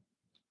 Now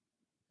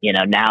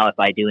if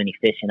I do any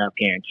fishing up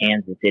here in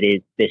Kansas, it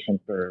is fishing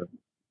for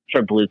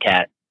blue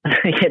cat.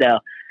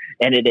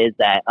 and it is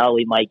that, oh,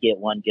 we might get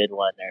one good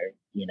one or,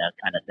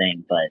 kind of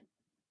thing. But,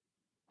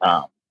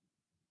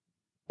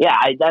 yeah,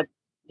 that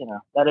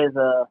is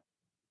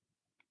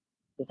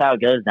just how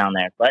it goes down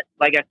there. But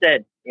like I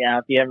said,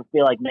 if you ever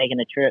feel like making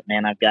a trip,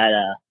 man, I've got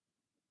a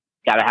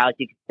house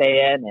you can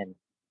stay in, and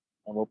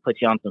we'll put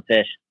you on some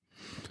fish.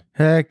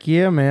 Heck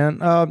yeah,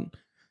 man.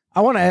 I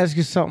want to ask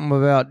you something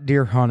about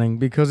deer hunting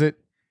because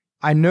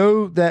I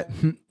know that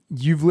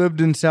you've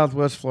lived in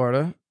Southwest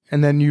Florida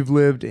and then you've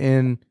lived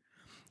in,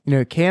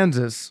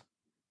 Kansas.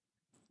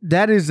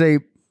 That is a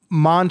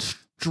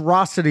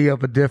monstrosity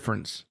of a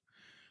difference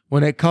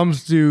when it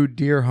comes to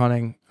deer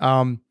hunting.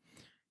 How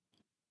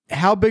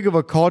big of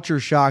a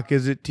culture shock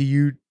is it to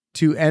you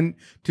to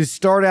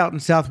start out in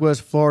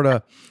Southwest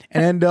Florida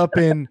and end up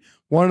in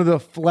one of the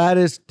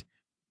flattest,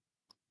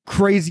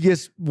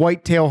 craziest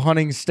whitetail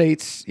hunting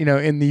states,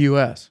 in the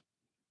U.S.?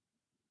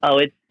 Oh,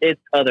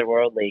 it's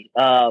otherworldly.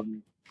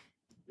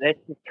 This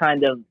is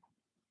kind of,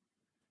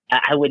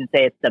 I wouldn't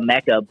say it's the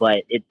Mecca, but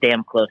it's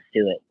damn close to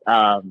it.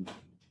 I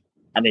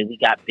mean, we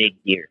got big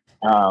deer.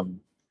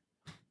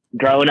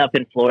 Growing up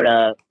in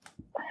Florida,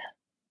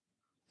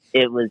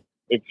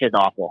 it's just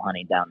awful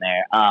hunting down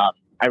there.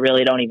 I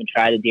really don't even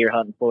try to deer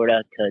hunt in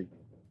Florida because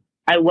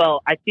I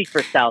speak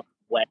for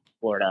Southwest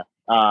Florida,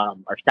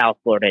 or South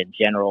Florida in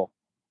general,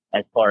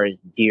 as far as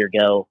deer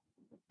go.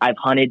 I've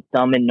hunted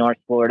some in North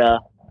Florida,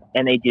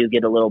 and they do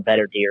get a little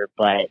better deer,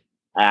 but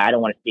I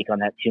don't want to speak on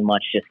that too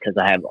much just because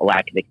I have a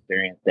lack of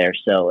experience there.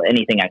 So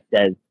anything I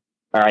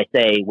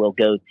say will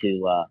go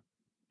to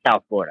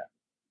South Florida.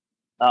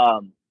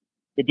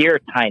 The deer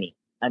are tiny.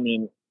 I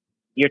mean,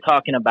 you're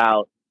talking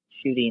about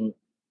shooting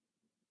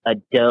a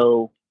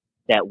doe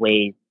that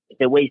if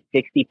it weighs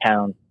 60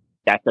 pounds,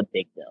 that's a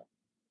big doe.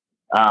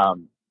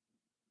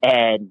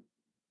 And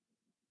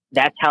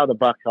that's how the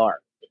bucks are.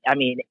 I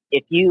mean,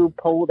 if you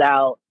pulled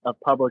out of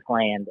public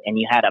land and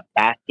you had a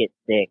basket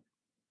stick,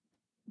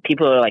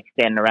 people are like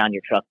standing around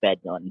your truck bed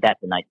going,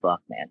 that's a nice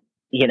buck, man.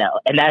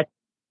 And that's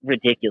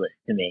ridiculous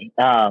to me.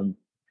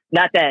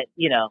 Not that,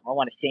 I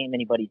want to shame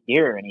anybody's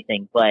deer or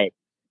anything, but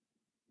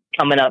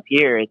coming up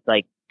here, it's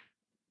like,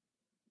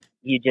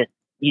 you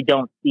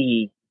don't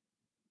see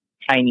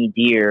tiny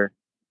deer,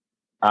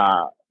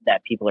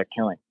 that people are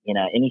killing.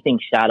 Anything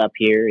shot up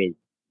here is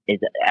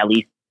at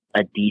least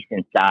a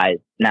decent size.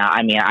 Now,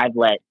 I mean, I've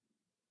let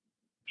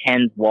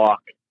 10s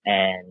walk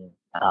and,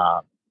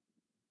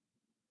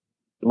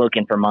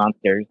 looking for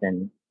monsters,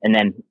 and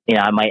then,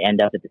 I might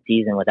end up at the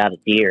season without a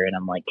deer, and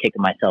I'm like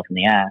kicking myself in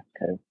the ass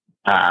because,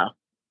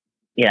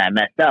 I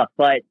messed up.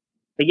 But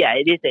yeah,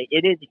 it is a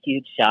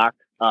huge shock.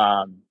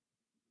 I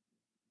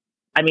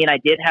mean, I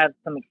did have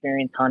some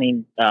experience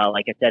hunting,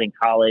 like I said, in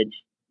college,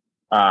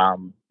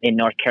 in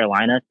North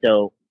Carolina.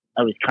 So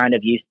I was kind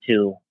of used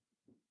to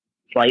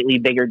slightly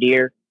bigger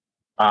deer.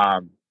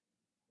 But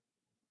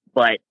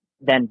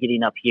then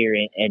getting up here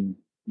and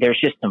there's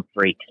just some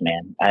freaks,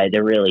 man.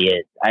 There really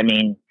is. I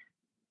mean,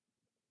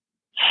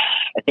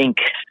 I think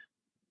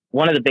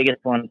one of the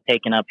biggest ones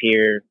taken up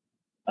here,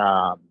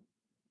 I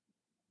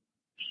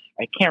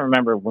can't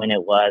remember when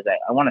it was.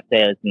 I want to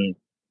say it was in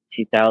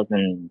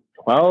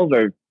 2012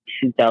 or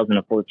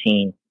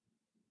 2014,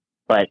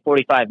 but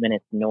 45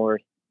 minutes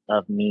north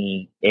of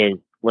me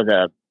was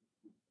a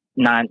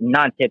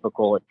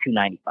non-typical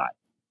 295.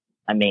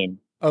 I mean,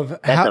 of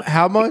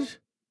how much?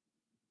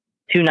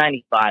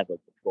 295 was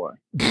the score.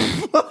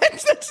 What?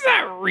 That's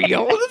not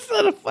real. That's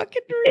not a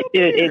fucking real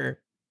Dude, deer.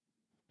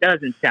 it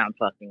doesn't sound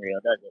fucking real,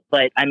 does it?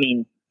 But I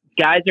mean,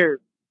 guys are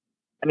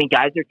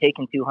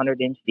taking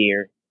 200-inch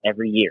deer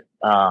every year,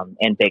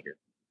 and bigger.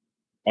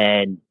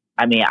 And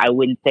I mean, I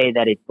wouldn't say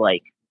that it's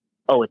like,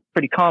 oh, it's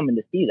pretty common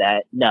to see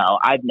that. No,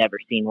 I've never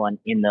seen one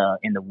in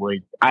the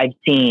woods. I've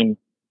seen,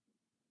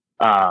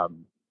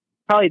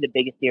 probably the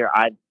biggest deer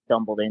I've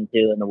stumbled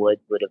into in the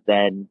woods would have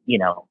been,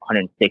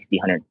 160,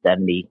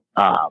 170,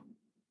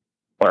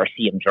 or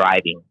see them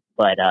driving.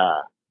 But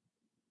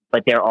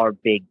there are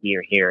big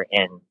deer here,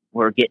 and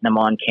we're getting them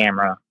on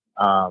camera.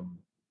 I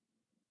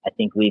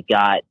think we've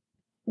got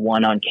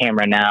one on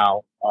camera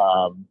now,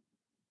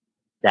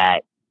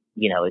 that,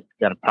 it's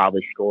going to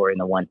probably score in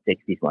the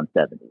 160s,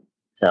 170s.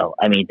 So,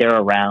 I mean, they're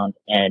around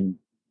and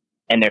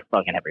they're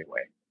fucking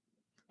everywhere.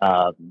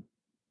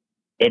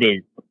 It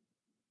is,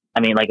 I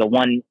mean, like a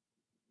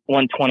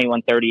 120,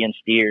 130-inch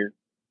deer,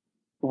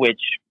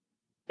 which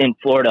in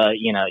Florida,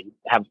 you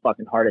have a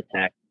fucking heart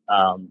attack,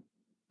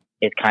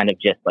 is kind of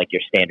just like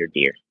your standard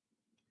deer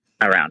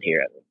around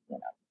here.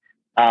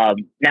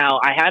 Now,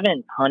 I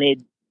haven't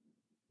hunted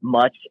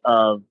much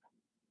of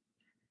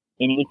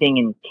anything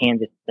in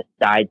Kansas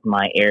besides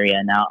my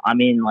area. Now, I'm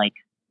in like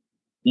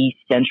East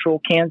Central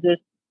Kansas.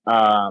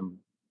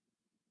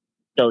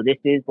 So this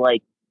is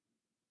like,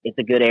 it's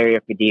a good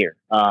area for deer.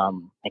 I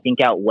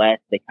think out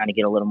west, they kind of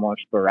get a little more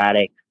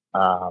sporadic.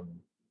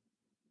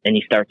 Then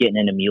you start getting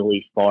into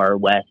muleys far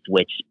west,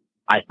 which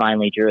I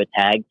finally drew a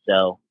tag.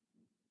 So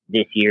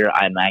this year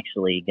I'm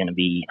actually going to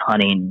be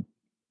hunting.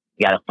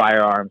 We got a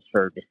firearms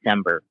for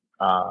December.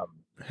 Hell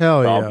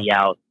so yeah. I'll be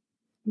out.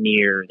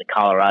 near the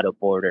Colorado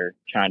border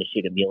trying to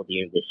shoot a mule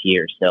deer this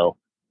year. So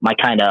my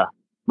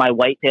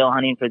whitetail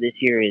hunting for this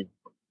year is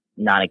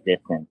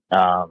non-existent,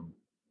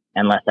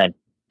 unless I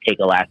take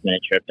a last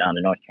minute trip down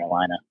to North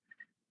Carolina.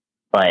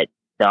 But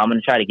so I'm going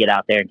to try to get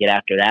out there and get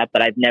after that.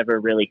 But I've never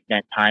really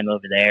spent time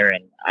over there,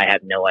 and I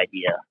have no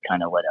idea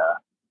kind of what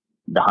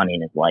the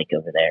hunting is like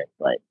over there.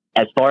 But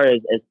as far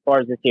as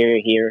this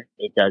area here,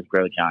 it does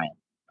grow giants,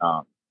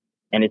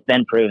 and it's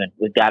been proven.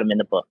 We've got them in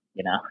the book.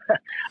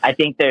 I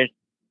think there's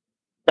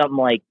something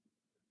like,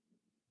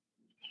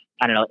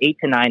 I don't know, 800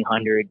 to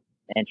 900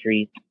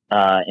 entries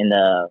in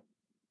the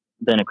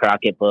Boone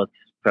Crockett books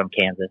from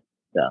Kansas.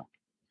 So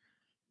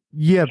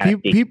yeah,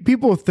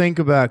 people think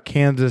about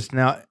Kansas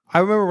now. I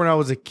remember when I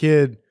was a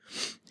kid,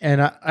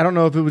 and I don't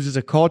know if it was just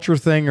a culture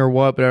thing or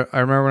what, but I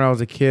remember when I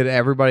was a kid,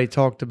 everybody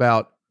talked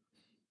about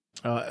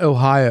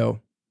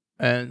Ohio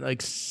and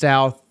like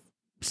southwest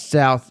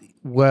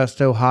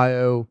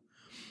Ohio,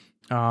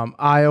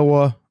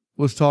 Iowa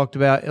was talked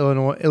about,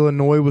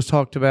 Illinois was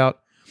talked about.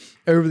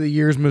 Over the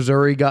years,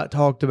 Missouri got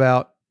talked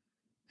about,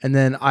 and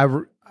then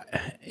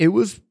it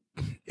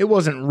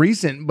wasn't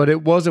recent, but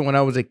it wasn't when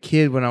I was a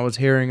kid when I was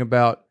hearing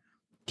about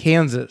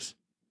Kansas.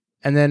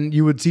 And then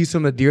you would see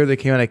some of the deer that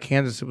came out of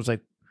Kansas. It was like,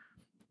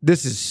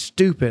 this is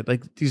stupid.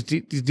 Like these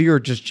deer are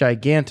just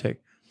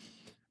gigantic.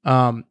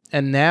 And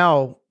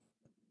now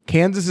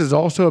Kansas is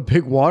also a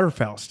big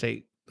waterfowl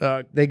state.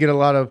 They get a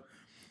lot of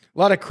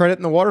credit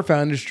in the waterfowl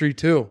industry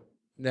too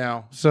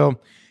now. So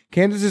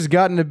Kansas has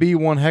gotten to be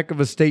one heck of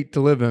a state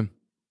to live in.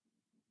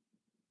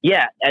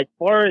 Yeah, as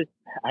far as,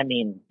 I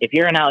mean, if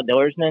you're an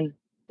outdoorsman,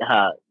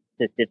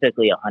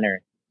 specifically a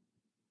hunter,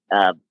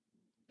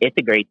 it's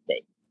a great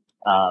state.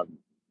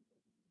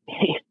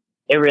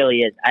 It really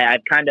is.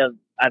 I've kind of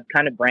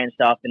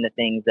branched off into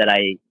things that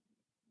I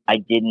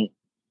didn't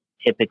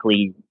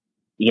typically,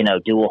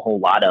 do a whole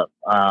lot of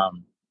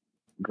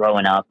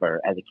growing up or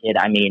as a kid.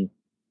 I mean,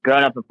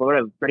 growing up in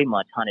Florida, we pretty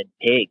much hunted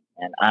pigs,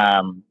 and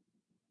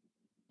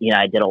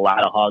I did a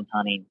lot of hog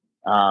hunting.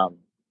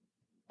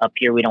 Up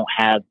here, we don't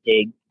have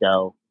pigs,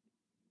 so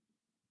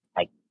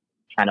I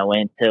kind of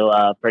went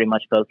to pretty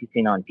much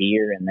focusing on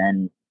deer, and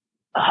then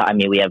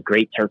we have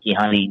great turkey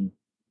hunting.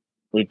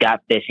 We've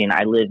got fishing.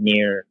 I live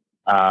near,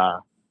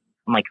 I'm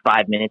like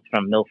 5 minutes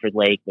from Milford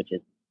Lake, which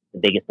is the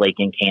biggest lake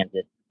in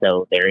Kansas.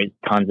 So there is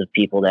tons of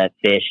people that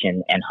fish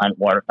and hunt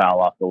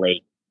waterfowl off the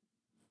lake.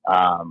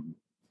 I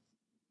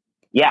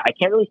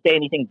can't really say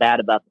anything bad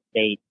about the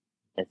state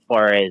as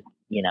far as,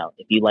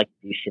 if you like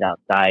to do shit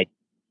outside,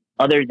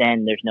 other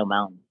than there's no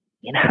mountains,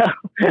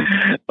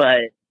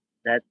 but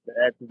that's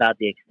about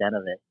the extent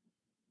of it.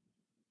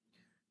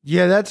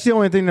 Yeah, that's the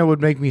only thing that would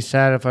make me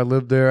sad if I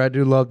lived there. I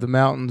do love the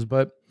mountains,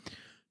 but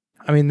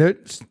I mean,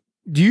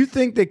 do you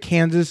think that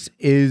Kansas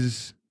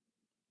is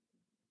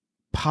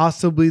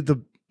possibly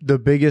the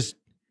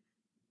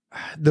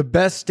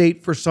best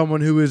state for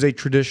someone who is a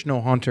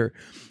traditional hunter?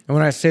 And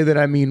when I say that,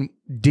 I mean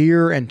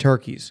deer and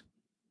turkeys.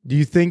 Do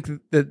you think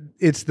that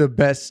it's the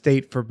best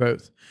state for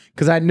both?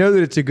 Because I know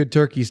that it's a good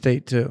turkey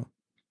state too.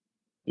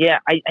 Yeah,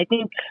 I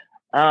think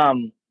I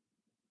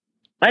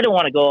don't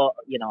want to go, out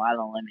on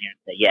a limb here and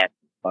say, yeah, it's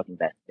the fucking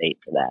best state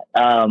for that.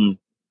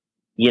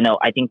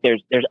 I think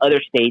there's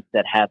other states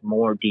that have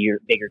more bigger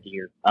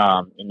deer,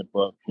 in the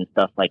books and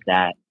stuff like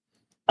that.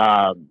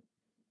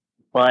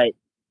 But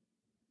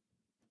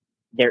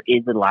there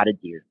is a lot of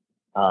deer.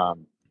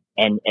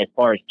 And as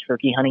far as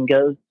turkey hunting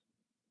goes,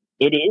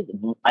 it is,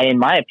 in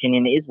my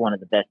opinion, is one of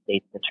the best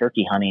states for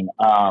turkey hunting.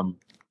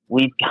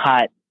 We've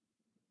got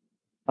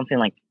something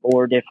like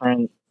 4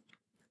 different,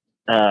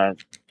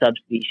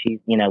 subspecies.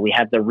 We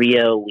have the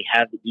Rio, we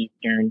have the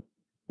Eastern,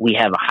 we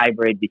have a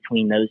hybrid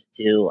between those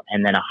two,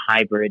 and then a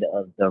hybrid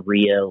of the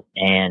Rio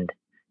and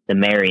the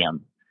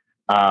Merriam.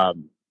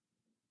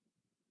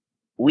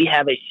 We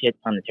have a shit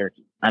ton of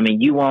turkeys. I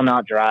mean, you will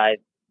not drive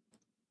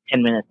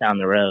 10 minutes down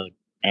the road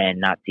and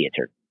not see a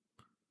turkey.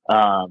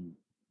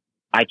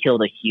 I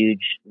killed a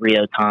huge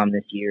Rio Tom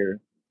this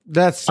year.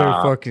 That's so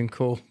fucking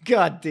cool.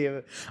 God damn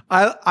it.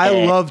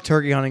 I love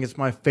turkey hunting. It's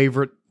my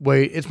favorite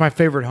way. It's my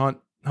favorite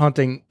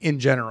hunting in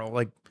general.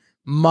 Like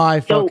my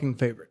fucking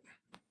favorite.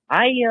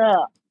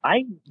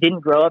 I didn't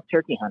grow up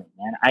turkey hunting,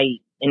 man.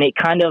 I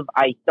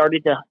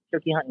started to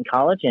turkey hunt in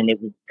college, and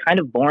it was kind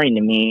of boring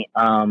to me,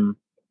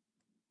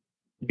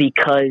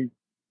 because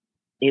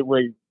it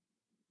was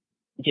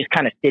just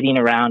kind of sitting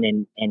around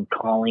and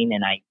calling,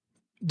 and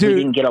we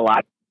didn't get a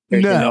lot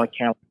in North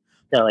Carolina,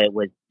 so it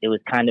was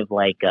kind of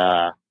like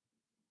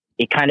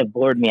it kind of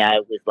bored me. I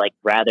was like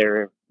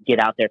rather get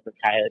out there for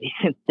coyotes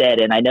instead,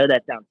 and I know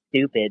that sounds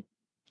stupid,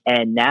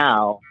 and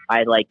now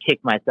I like kick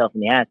myself in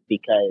the ass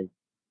because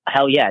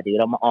hell yeah, dude,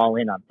 I'm all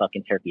in on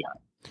fucking turkey hunt.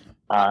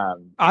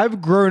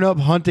 I've grown up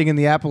hunting in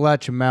the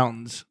Appalachian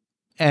Mountains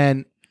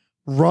and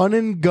run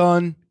and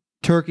gun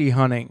turkey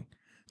hunting.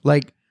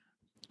 Like,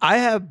 I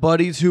have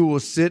buddies who will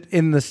sit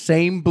in the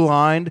same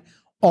blind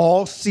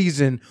all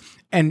season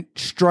and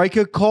strike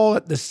a call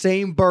at the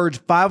same birds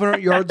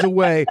 500 yards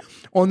away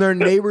on their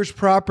neighbor's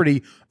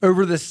property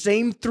over the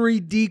same 3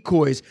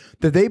 decoys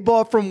that they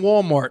bought from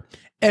Walmart.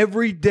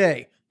 every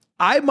day.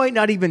 I might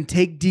not even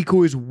take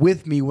decoys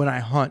with me when I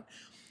hunt,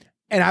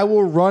 and I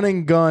will run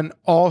and gun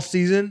all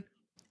season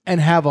and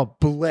have a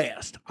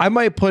blast. I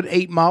might put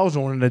 8 miles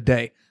on in a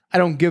day. I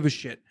don't give a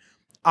shit.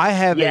 I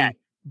have a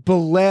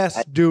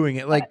blast doing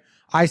it. Like,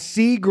 I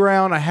see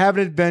ground, I have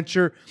an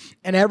adventure,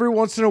 and every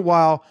once in a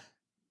while,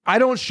 I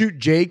don't shoot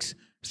jakes,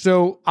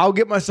 so I'll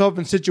get myself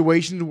in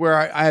situations where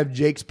I have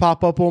jakes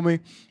pop up on me,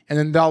 and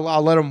then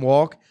I'll let them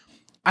walk.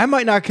 I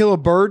might not kill a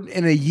bird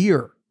in a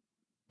year,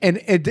 and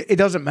it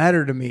doesn't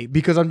matter to me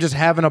because I'm just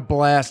having a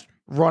blast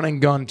running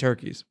gun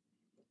turkeys.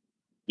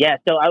 Yeah,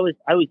 so I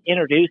was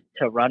introduced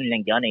to running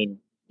and gunning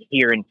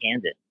here in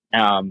Kansas,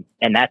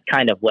 and that's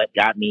kind of what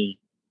got me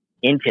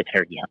into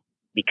turkey hunting.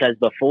 Because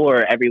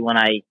before, everyone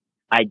I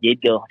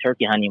did go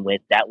turkey hunting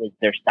with, that was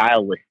their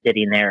style, was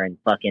sitting there and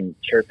fucking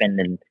chirping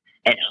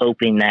and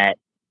hoping that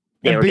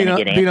they were going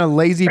to get being a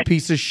lazy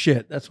piece of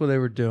shit. That's what they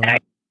were doing.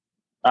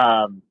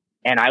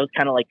 And I was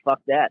kind of like, fuck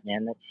that,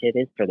 man. That shit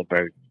is for the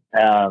birds.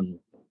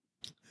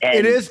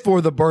 It is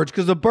for the birds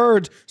because the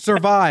birds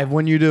survive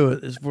when you do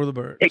it. It's for the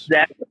birds.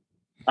 Exactly.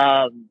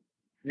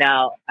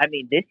 Now, I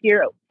mean, this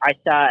year I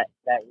shot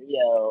that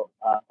Rio,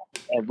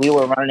 and we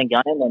were running and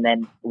gunning, and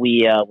then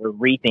we were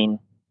reaping,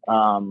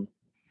 and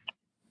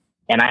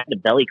I had to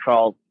belly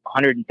crawl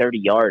 130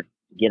 yards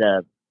to get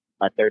a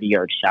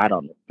 30-yard shot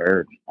on this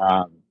bird.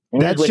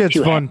 That shit's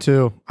fun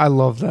too. I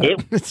love that.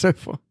 It's so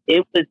fun.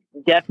 It was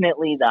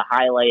definitely the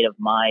highlight of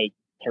my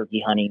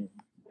turkey hunting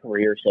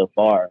career so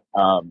far.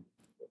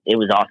 It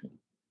was awesome.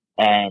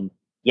 And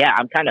yeah,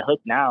 I'm kind of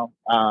hooked now.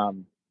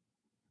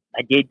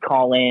 I did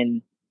call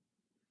in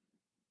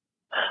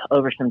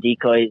over some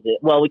decoys.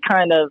 Well, we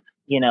kind of,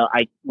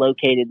 I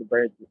located the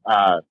birds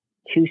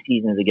 2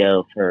 seasons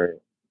ago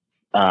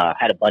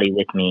had a buddy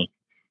with me,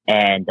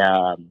 and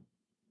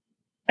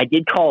I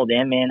did call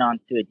them in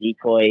onto a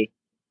decoy,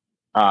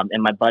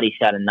 and my buddy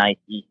shot a nice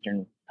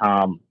Eastern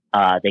Tom.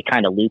 They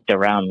kind of looped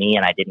around me,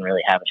 and I didn't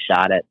really have a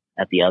shot at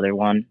the other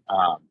one.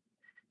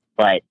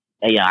 But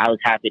I was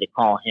happy to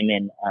call him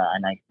in a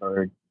nice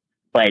bird.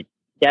 But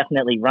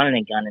definitely running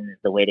and gunning is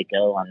the way to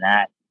go on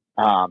that.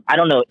 I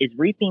don't know. Is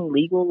reaping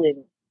legal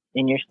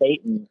in your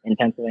state, in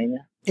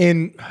Pennsylvania?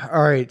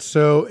 All right.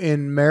 So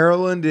in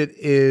Maryland, it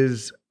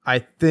is, I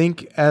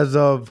think as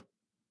of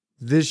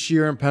this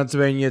year. In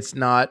Pennsylvania, it's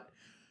not.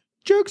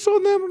 Jokes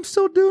on them. I'm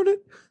still doing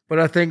it. But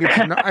I think it's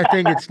not,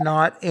 it's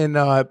not in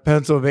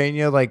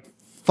Pennsylvania. Like,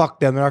 fuck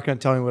them. They're not going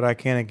to tell me what I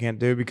can and can't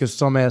do because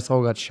some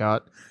asshole got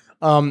shot.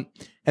 And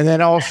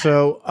then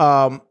also,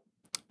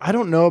 I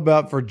don't know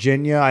about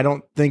Virginia. I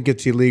don't think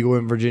it's illegal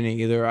in Virginia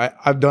either.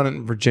 I've done it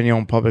in Virginia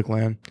on public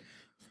land.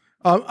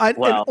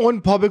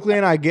 On public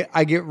land, I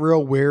get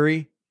real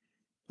wary.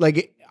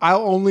 Like,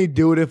 I'll only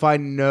do it if I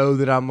know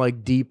that I'm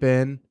like deep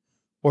in,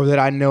 or that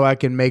I know I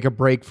can make a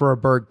break for a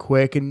bird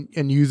quick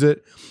and use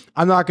it.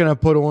 I'm not going to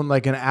put on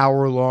like an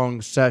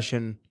hour-long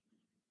session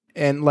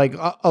and like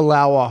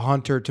allow a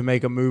hunter to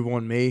make a move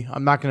on me.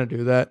 I'm not going to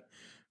do that.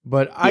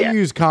 But I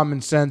use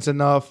common sense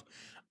enough.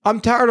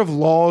 I'm tired of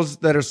laws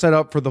that are set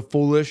up for the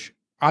foolish.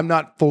 I'm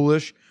not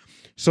foolish.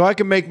 So I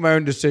can make my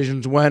own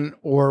decisions when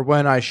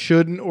I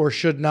shouldn't or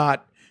should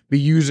not be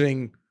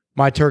using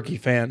my turkey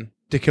fan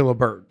to kill a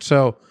bird.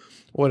 So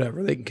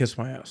whatever, they can kiss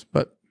my ass.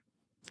 But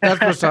that's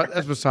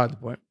beside the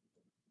point.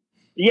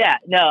 Yeah,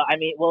 no, I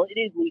mean, well, it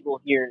is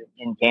legal here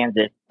in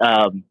Kansas,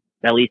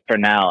 at least for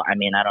now. I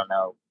mean, I don't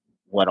know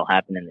what'll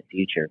happen in the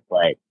future,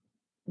 but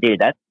dude,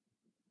 that's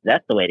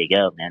the way to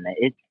go, man.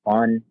 It's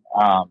fun.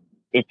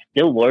 It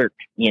still works,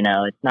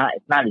 it's not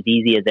as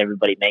easy as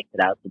everybody makes it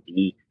out to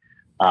be.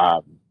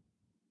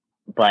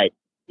 But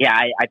yeah,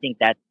 I think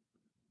that's,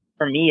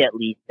 for me at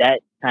least,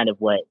 that's kind of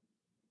what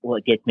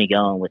gets me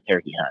going with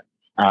turkey hunts.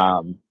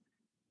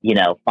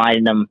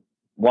 Finding them,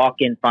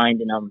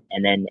 finding them,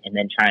 and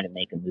then trying to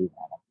make a move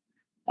on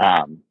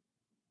them.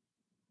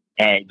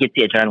 And it gets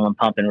the adrenaline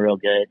pumping real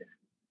good.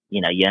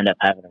 You end up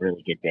having a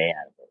really good day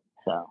out of it.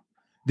 So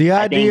the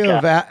idea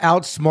of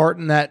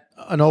outsmarting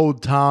an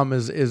old Tom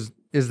is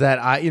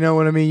that, you know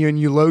what I mean? And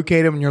you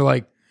locate him and you're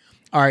like,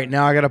 all right,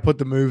 now I got to put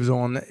the moves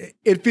on.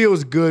 It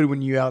feels good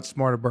when you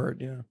outsmart a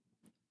bird,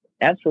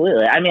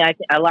 Absolutely. I mean,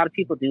 a lot of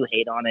people do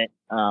hate on it.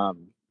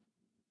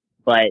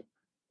 But,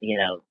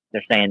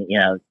 they're saying,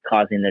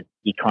 causing the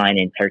decline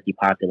in turkey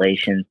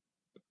populations.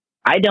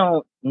 I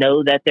don't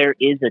know that there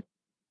is a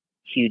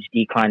huge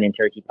decline in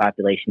turkey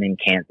population in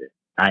Kansas.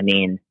 I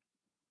mean,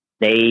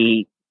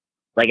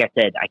 like I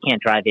said, I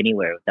can't drive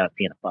anywhere without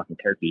seeing a fucking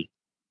turkey.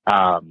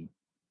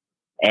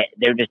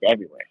 They're just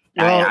everywhere.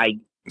 Well,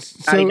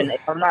 if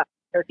I'm not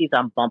turkeys,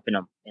 I'm bumping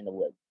them in the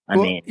woods.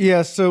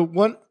 So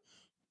one,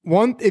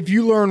 if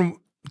you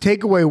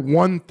take away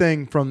one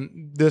thing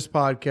from this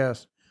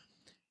podcast,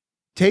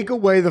 take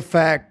away the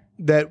fact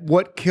that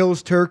what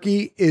kills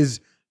turkey is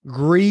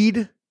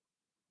greed,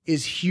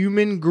 is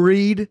human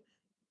greed,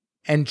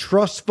 and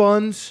trust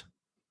funds,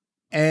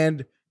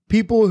 and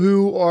people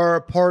who are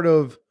a part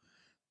of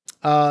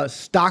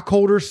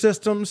stockholder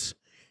systems,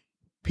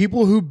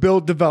 people who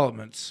build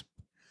developments.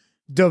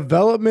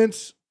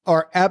 Developments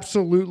are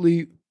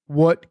absolutely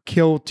what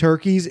kill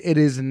turkeys. It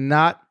is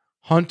not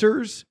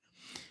hunters.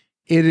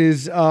 It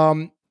is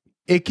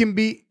it can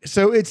be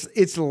so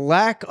it's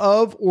lack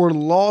of or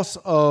loss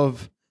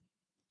of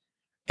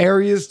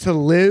areas to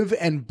live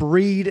and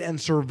breed and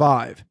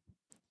survive.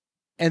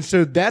 And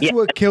so that's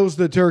what kills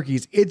the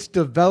turkeys. It's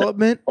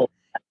development.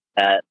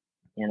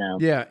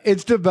 Yeah,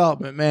 it's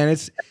development, man.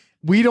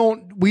 We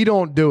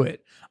don't do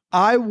it.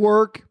 I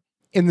work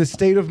in the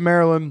state of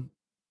Maryland.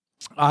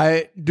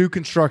 I do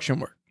construction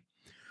work.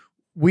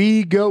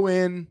 We go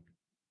in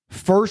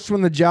first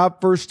when the job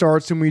first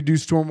starts and we do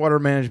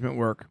stormwater management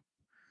work.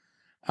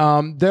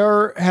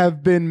 There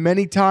have been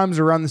many times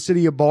around the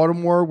city of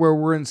Baltimore where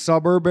we're in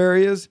suburb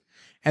areas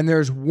and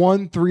there's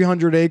one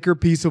 300-acre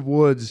piece of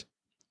woods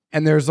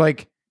and there's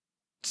like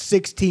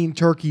 16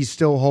 turkeys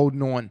still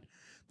holding on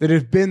that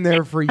have been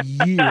there for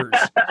years.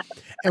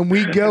 And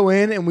we go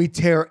in and we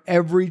tear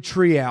every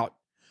tree out.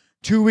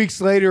 2 weeks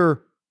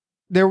later,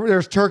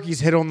 there's turkeys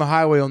hit on the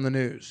highway on the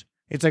news.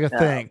 It's like a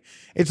thing.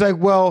 It's like,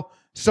 well,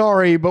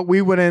 sorry, but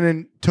we went in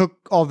and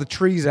took all the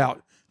trees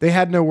out. They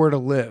had nowhere to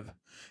live.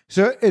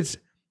 So it's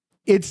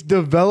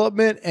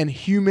development and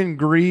human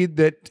greed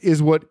that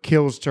is what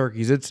kills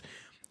turkeys.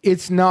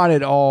 It's not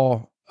at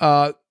all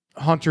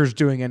hunters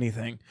doing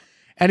anything.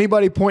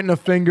 Anybody pointing a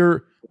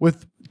finger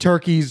with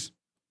turkeys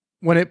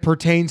when it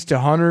pertains to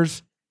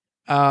hunters,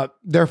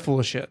 they're full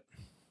of shit.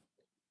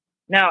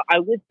 Now, I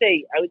would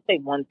say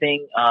one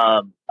thing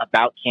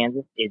about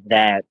Kansas is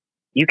that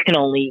you can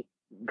only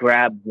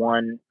grab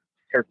one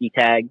turkey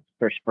tag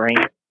for spring,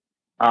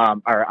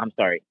 and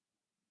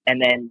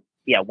then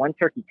one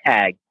turkey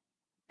tag,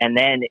 and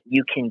then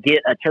you can get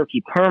a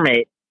turkey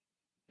permit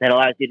that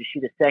allows you to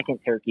shoot a second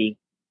turkey,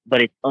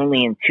 but it's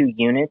only in 2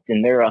 units,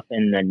 and they're up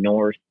in the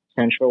north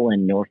central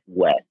and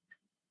northwest.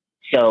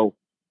 So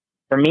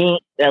for me,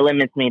 that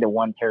limits me to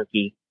one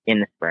turkey in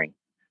the spring.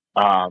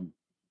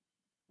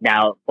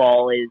 Now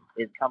fall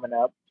is coming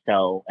up,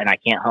 and I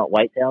can't hunt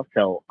whitetail,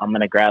 so I'm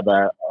gonna grab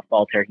a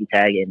fall turkey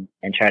tag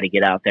and try to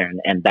get out there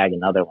and bag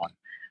another one.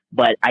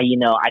 But I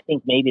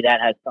think maybe that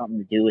has something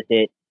to do with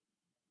it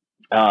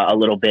a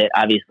little bit.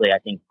 Obviously, I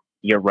think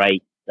you're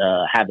right.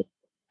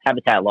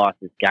 Habitat loss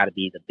has got to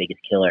be the biggest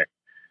killer.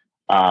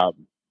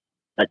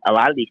 But a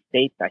lot of these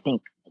states, I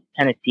think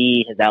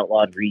Tennessee has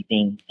outlawed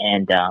reaping,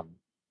 and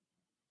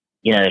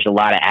there's a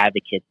lot of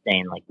advocates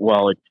saying like,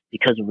 well, it's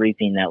because of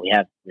reaping that we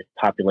have this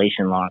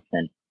population loss,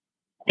 and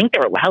I think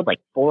they're allowed like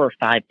 4 or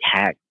 5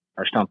 tags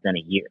or something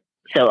a year.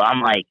 So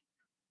I'm like,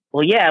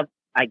 well, yeah,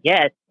 I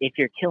guess if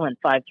you're killing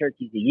 5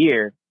 turkeys a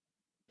year,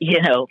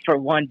 for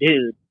one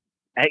dude,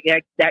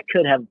 that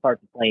could have a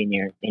part to play in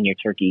your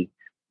turkey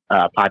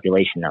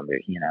population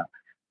numbers,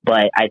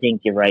 But I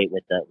think you're right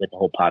with the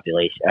whole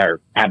population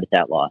or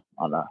habitat loss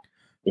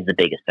is the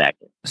biggest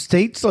factor.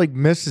 States like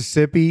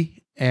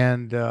Mississippi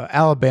and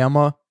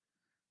Alabama,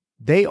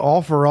 they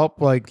offer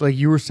up like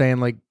you were saying,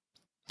 like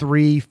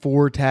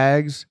 3-4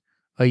 tags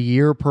a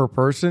year per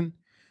person.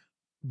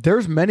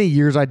 There's many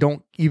years I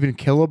don't even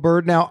kill a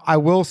bird. Now I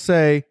will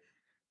say,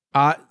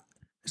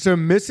 so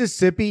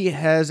Mississippi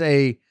has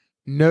a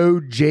no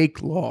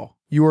Jake law.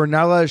 You are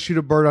not allowed to shoot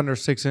a bird under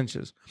 6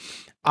 inches.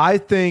 I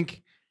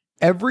think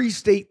every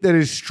state that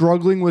is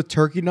struggling with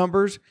turkey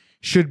numbers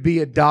should be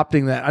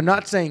adopting that. I'm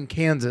not saying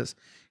Kansas,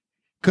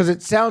 because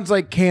it sounds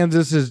like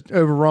Kansas is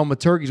overrun with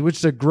turkeys, which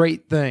is a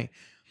great thing.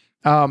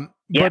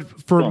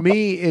 But for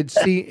me, it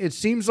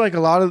seems like a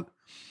lot of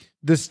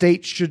the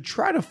states should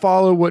try to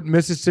follow what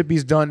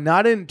Mississippi's done,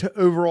 not into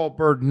overall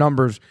bird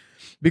numbers,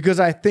 because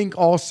I think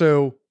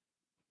also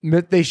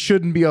they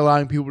shouldn't be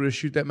allowing people to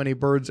shoot that many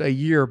birds a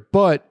year.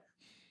 But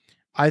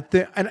I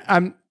think,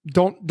 and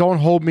don't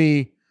hold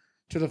me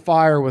to the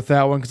fire with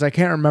that one, because I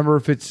can't remember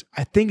if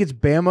I think it's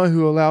Bama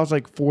who allows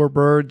like 4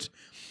 birds,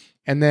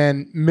 and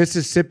then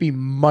Mississippi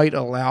might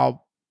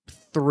allow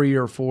 3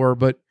 or 4,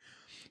 but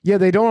yeah,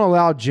 they don't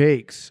allow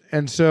jakes.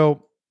 And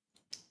so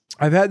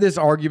I've had this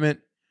argument.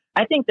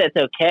 I think that's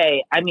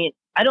okay. I mean,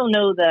 I don't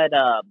know that,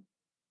 I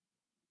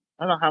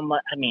don't know how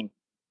much,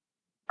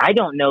 I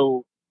don't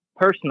know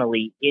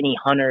personally any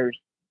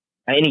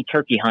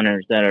turkey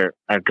hunters that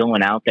are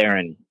going out there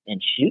and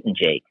shooting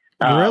jakes.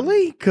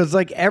 Really? Because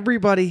like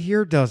everybody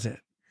here does it.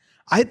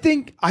 I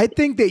think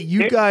that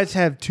you guys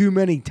have too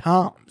many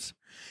toms.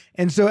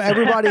 And so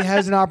everybody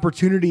has an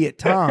opportunity at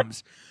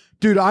toms.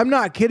 Dude, I'm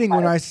not kidding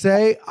when I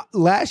say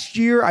last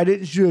year I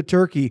didn't shoot a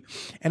turkey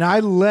and I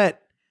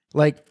let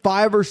like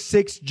 5 or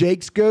 6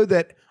 jakes go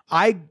that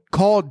I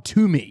called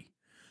to me.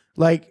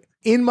 Like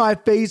in my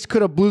face,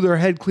 could have blew their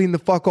head clean the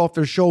fuck off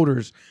their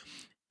shoulders.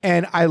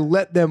 And I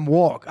let them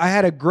walk. I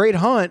had a great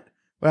hunt,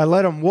 but I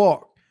let them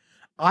walk.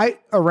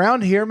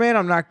 Around here, man,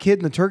 I'm not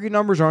kidding. The turkey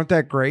numbers aren't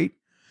that great.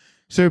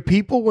 So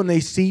people, when they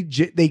see,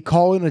 they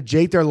call in a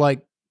jake, they're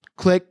like,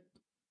 click,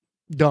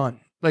 done.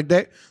 Like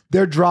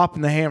they're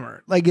dropping the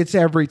hammer. Like it's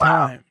every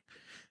time.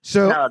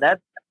 So no,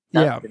 that's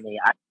to me.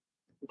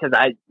 Because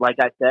like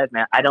I said,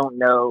 man, I don't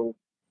know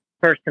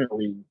a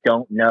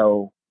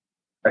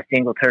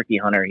single turkey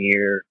hunter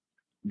here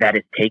that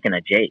has taken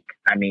a jake.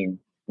 I mean,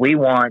 we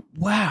want.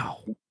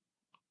 Wow.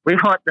 We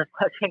want the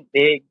fucking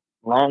big,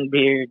 long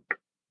beard.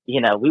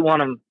 We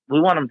want them. We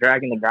want them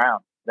dragging the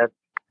ground.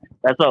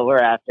 That's what we're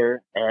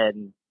after.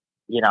 And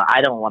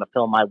I don't want to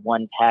fill my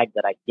one tag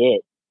that I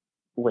get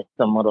with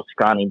some little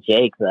scrawny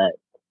Jake that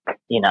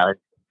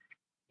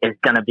is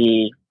going to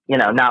be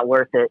not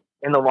worth it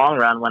in the long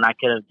run when I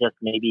could have just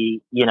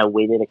maybe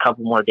waited a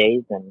couple more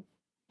days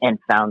and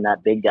found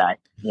that big guy.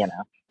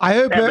 I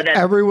hope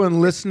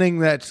everyone listening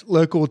that's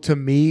local to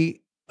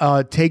me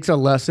takes a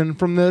lesson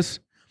from this.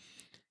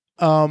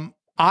 I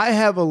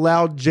have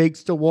allowed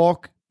Jakes to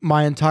walk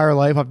my entire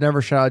life. I've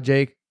never shot a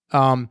Jake.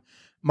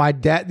 My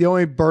dad, the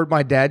only bird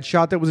my dad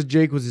shot that was a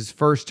Jake was his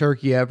first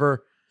turkey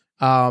ever.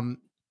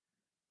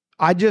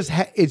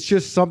 It's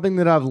just something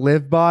that I've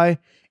lived by.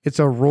 It's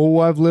a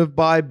rule I've lived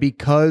by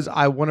because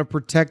I want to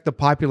protect the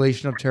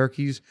population of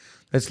turkeys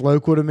that's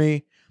local to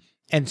me.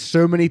 And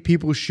so many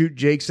people shoot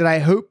Jakes. And I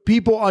hope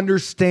people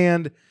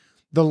understand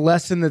the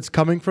lesson that's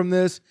coming from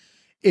this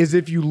is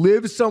if you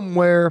live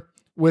somewhere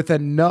with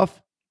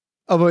enough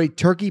of a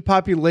turkey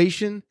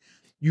population,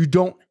 you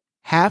don't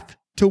have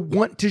to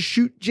want to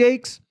shoot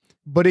Jakes.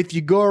 But if you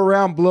go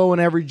around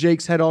blowing every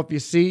Jake's head off you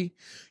see,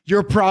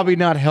 you're probably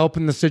not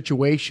helping the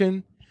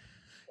situation.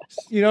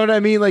 You know what I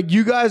mean? Like,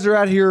 you guys are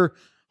out here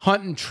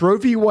hunting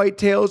trophy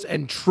whitetails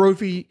and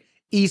trophy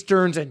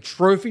Easterns and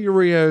trophy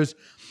Rios,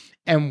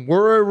 and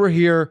we're over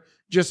here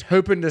just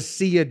hoping to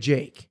see a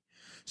Jake.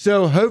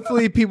 So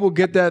hopefully people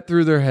get that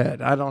through their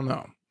head. I don't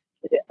know.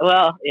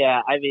 Well,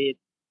 yeah, I mean,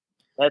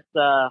 that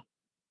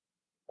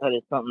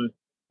is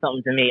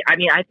something to me. I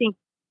mean, I think,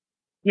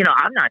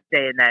 I'm not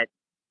saying that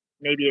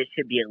maybe it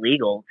should be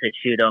illegal to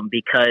shoot them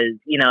because,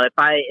 if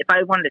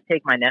I wanted to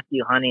take my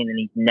nephew hunting and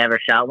he's never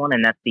shot one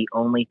and that's the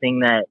only thing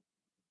that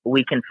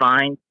we can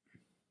find,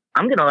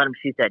 I'm going to let him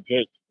shoot that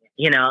Jake,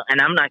 and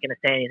I'm not going to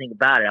say anything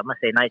about it. I'm going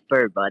to say, nice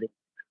bird, buddy.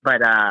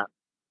 But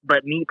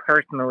me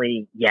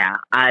personally, yeah,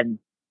 I'm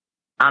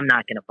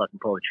not going to fucking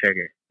pull the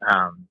trigger,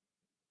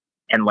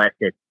 unless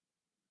it's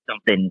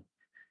something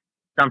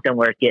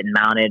worth getting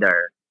mounted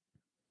or,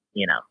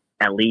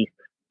 at least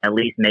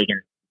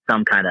making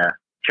some kind of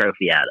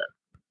trophy out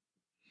of.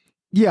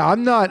 Yeah,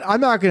 I'm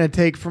not going to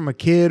take from a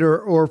kid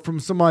or from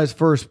somebody's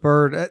first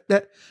bird.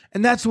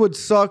 And that's what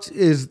sucks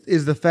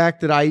is the fact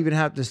that I even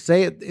have to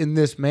say it in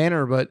this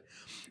manner. But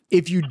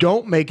if you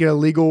don't make it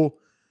illegal,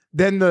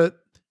 then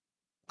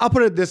I'll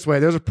put it this way.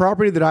 There's a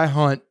property that I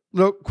hunt.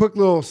 Quick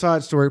little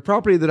side story.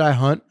 Property that I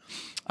hunt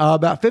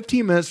about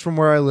 15 minutes from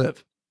where I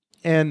live.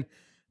 And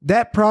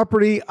that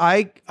property,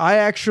 I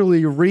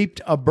actually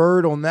reaped a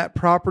bird on that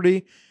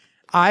property.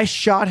 I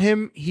shot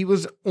him. He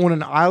was on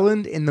an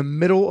island in the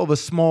middle of a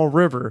small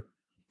river,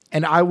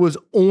 and I was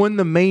on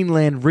the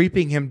mainland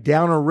reaping him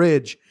down a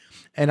ridge,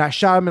 and I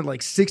shot him at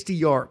like 60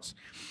 yards.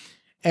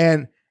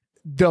 And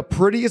the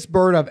prettiest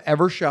bird I've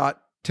ever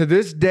shot, to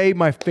this day,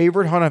 my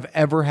favorite hunt I've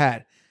ever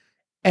had.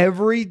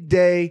 Every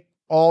day,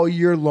 all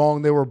year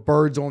long, there were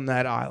birds on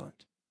that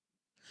island.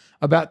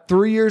 About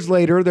 3 years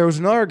later, there was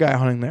another guy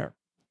hunting there.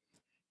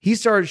 He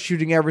started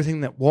shooting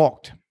everything that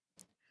walked.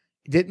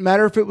 It didn't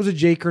matter if it was a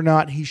Jake or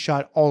not. He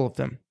shot all of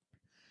them.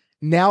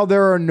 Now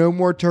there are no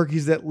more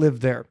turkeys that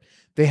live there.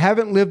 They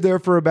haven't lived there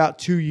for about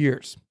 2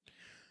 years.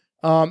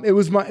 It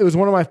was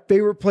one of my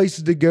favorite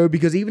places to go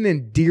because even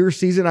in deer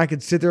season, I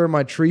could sit there in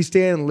my tree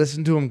stand and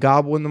listen to them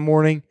gobble in the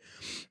morning.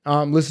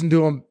 Listen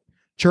to them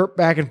chirp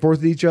back and forth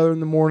with each other in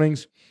the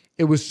mornings.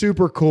 It was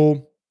super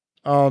cool.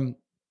 And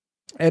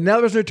now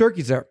there's no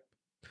turkeys there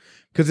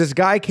because this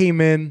guy came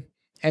in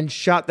and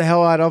shot the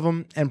hell out of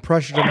them and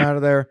pressured them out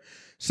of there.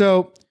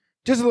 So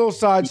just a little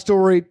side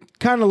story,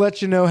 kind of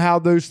let you know how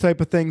those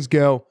type of things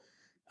go.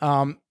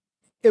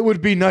 It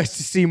would be nice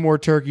to see more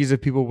turkeys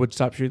if people would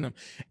stop shooting them.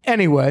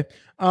 Anyway,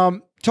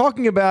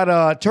 talking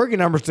about turkey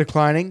numbers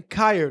declining,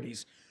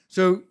 coyotes.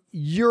 So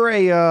you're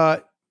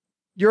a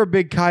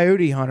big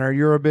coyote hunter.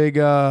 You're a big.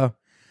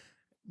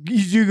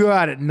 You go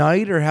out at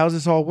night, or how's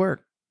this all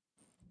work?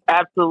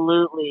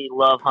 Absolutely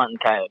love hunting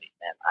coyotes,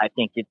 man. I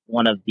think it's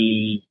one of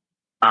the.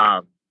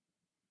 I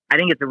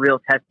think it's a real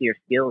test of your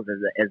skills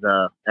as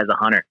a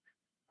hunter.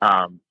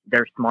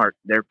 They're smart.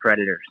 They're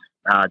predators.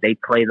 They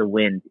play the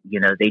wind.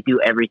 They do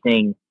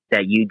everything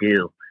that you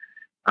do.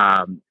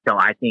 So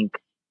I think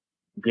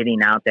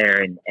getting out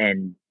there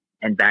and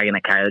bagging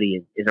a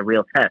coyote is a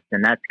real test.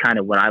 And that's kind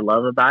of what I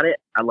love about it.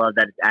 I love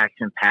that it's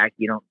action packed.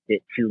 You don't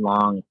sit too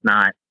long. It's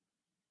not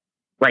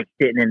like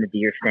sitting in the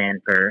deer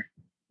stand for,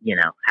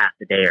 half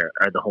the day or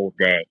the whole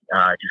day,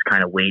 just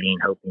kind of waiting,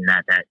 hoping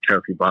that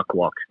trophy buck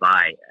walks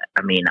by.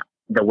 I mean,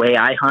 the way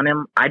I hunt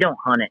him, I don't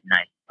hunt at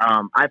night.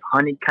 I've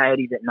hunted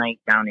coyotes at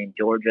night down in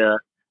Georgia,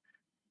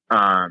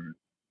 and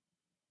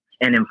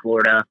in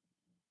Florida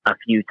a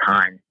few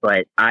times,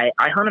 but I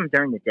hunt them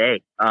during the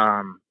day.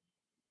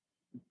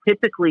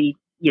 Typically,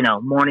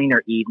 morning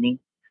or evening.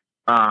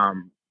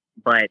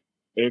 But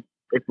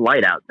it's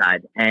light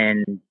outside,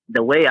 and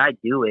the way I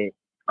do it,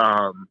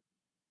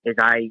 is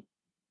I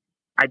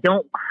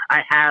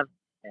have,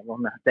 and well,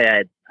 not say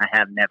I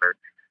have never,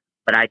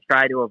 but I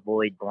try to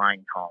avoid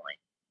blind calling.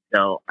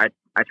 So I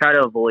try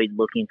to avoid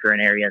looking for an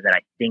area that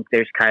I think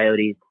there's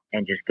coyotes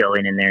and just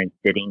going in there and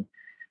sitting.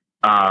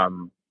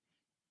 Um,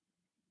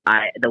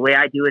 the way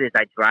I do it is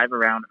I drive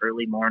around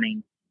early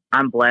morning.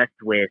 I'm blessed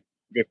with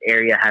this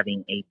area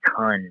having a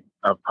ton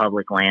of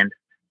public land.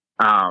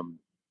 Um,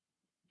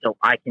 so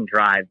I can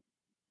drive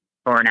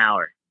for an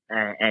hour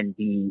and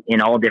be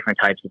in all different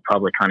types of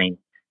public hunting.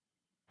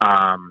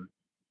 Um,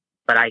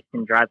 but I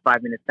can drive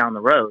 5 minutes down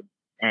the road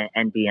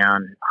and be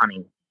on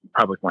hunting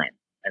public land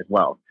as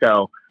well.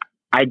 So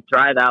I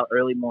drive out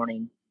early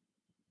morning,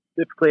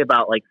 typically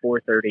about like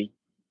 4:30,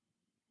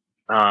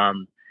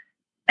 and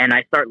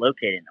I start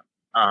locating them.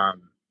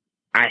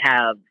 I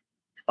have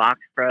Fox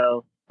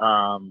Pro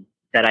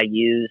that I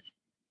use,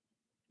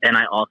 and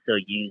I also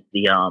use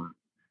the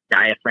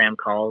diaphragm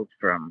calls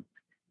from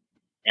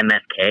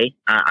MFK.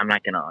 I'm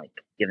not gonna like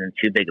give them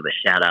too big of a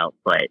shout out,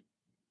 but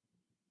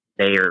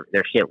their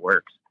shit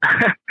works.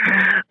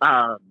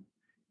 um,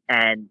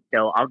 and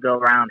so I'll go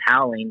around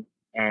howling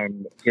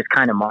and just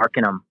kind of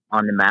marking them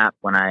on the map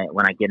when I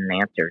get an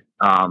answer.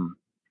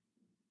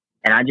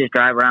 And I just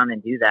drive around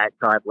and do that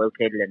till I've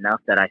located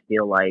enough that I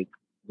feel like,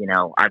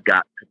 I've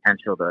got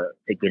potential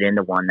to get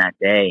into one that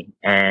day.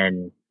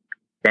 And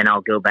then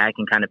I'll go back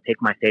and kind of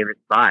pick my favorite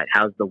spot.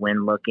 How's the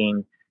wind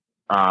looking?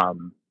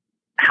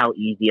 How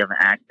easy of an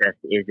access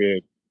is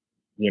it?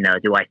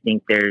 Do I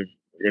think there's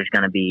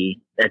going to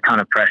be a ton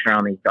of pressure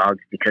on these dogs?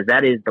 Because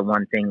that is the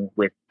one thing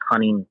with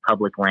hunting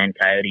public land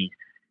coyotes,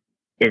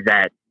 is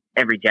that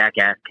every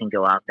jackass can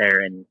go out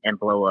there and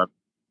blow up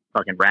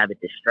fucking rabbit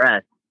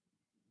distress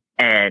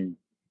and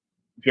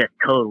just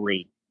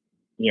totally,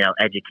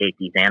 educate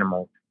these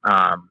animals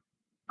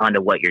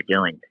onto what you're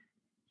doing.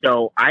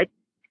 So I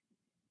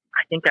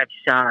think I've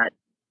shot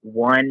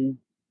one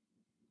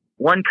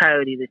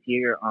coyote this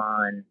year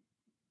on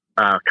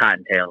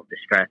cottontail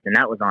distress, and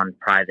that was on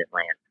private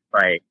land.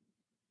 But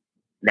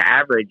the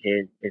average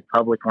is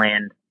public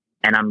land,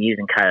 and I'm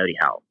using coyote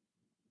howl.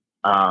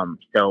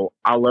 So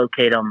I'll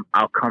locate them.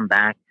 I'll come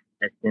back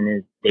as soon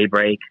as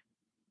daybreak.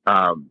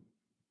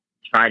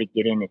 Try to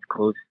get in as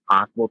close as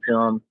possible to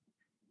them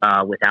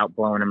without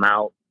blowing them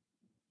out.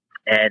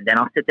 And then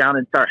I'll sit down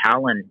and start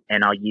howling,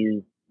 and I'll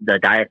use the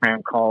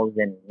diaphragm calls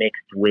and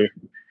mixed with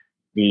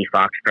the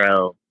Fox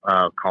Pro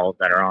calls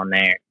that are on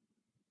there,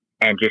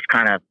 and just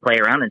kind of play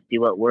around and see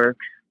what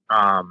works.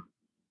 And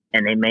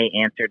they may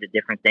answer to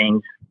different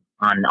things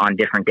on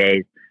different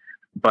days.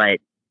 But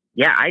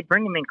yeah, I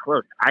bring them in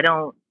close. I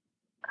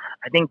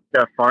think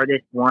the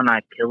farthest one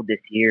I've killed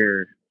this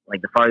year,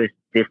 like the farthest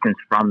distance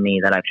from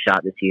me that I've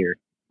shot this year,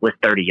 was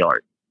 30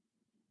 yards.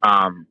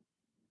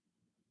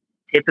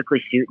 Typically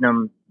shooting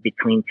them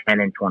between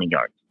 10 and 20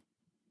 yards.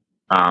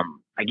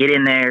 I get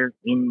in there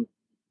in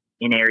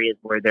areas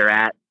where they're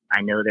at.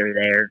 I know they're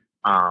there,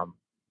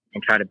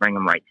 and try to bring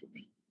them right to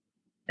me.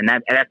 And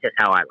that's just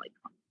how I like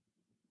them.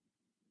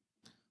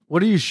 What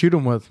do you shoot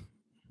them with?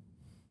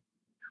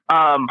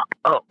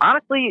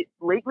 Honestly,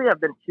 lately I've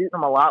been shooting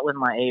them a lot with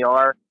my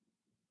AR,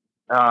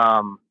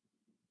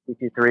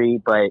 223,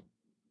 but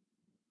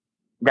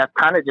that's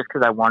kind of just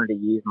because I wanted to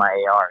use my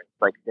AR. It's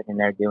like sitting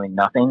there doing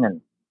nothing,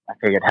 and I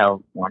figured,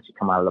 hell, why don't you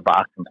come out of the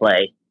box and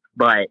play?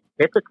 But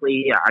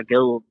typically, I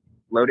go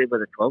loaded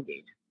with a 12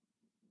 gauge,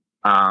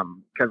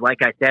 because,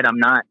 like I said, I'm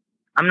not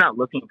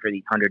looking for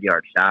these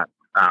 100-yard shots.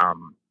 I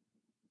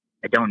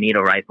don't need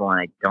a rifle, and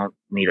I don't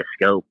need a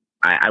scope.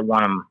 I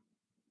want them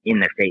in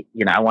their face.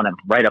 I want them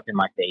right up in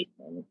my face,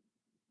 and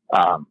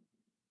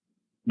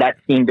that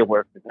seemed to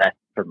work the best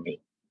for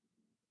me.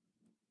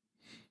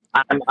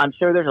 I'm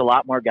sure there's a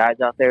lot more guys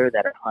out there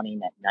that are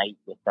hunting at night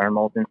with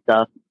thermals and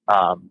stuff,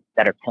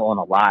 that are killing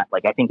a lot.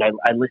 Like, I think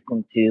I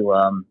listened to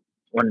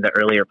one of the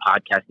earlier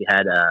podcasts you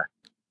had,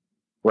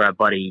 where a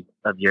buddy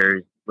of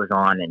yours was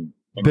on, and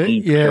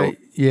he killed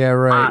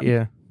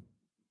right.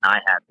 I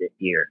have this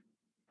year.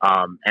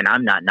 And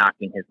I'm not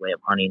knocking his way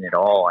of hunting at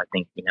all. I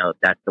think, if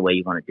that's the way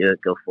you want to do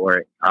it, go for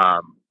it.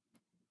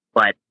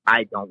 But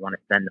I don't want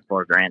to spend the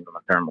 $4,000 on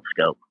a thermal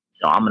scope.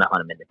 So I'm going to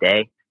hunt him in the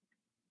day,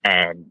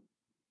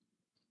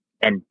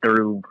 and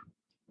through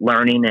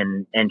learning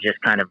and just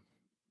kind of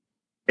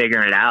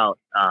figuring it out,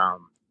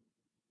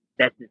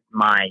 that's just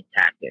my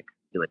tactic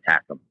to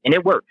attack them. And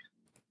it works.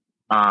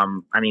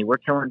 We're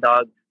killing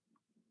dogs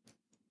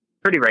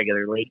pretty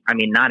regularly.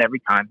 Not every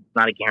time. It's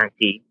not a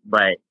guarantee,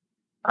 but,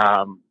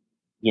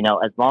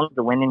 as long as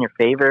the wind in your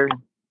favor,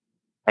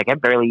 like, I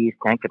barely use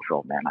tank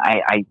control, man.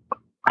 I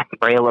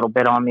spray a little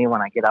bit on me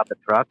when I get out the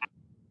truck,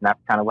 and that's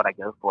kind of what I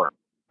go for.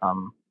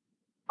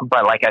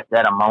 But like I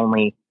said, I'm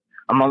only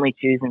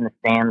choosing the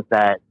stands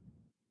that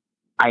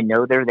I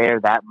know they're there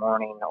that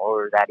morning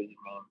or that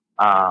evening.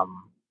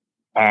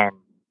 And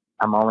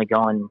I'm only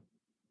going,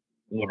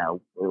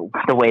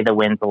 the way the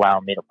winds allow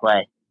me to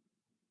play.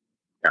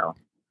 So,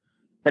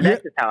 but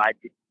that's just how I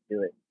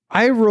do it.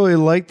 I really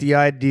like the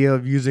idea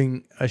of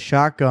using a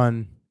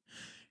shotgun,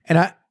 and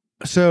I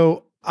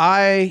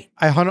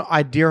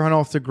deer hunt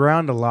off the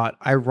ground a lot.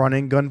 I run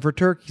and gun for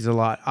turkeys a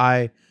lot.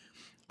 I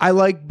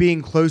like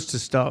being close to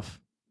stuff,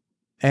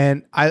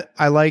 and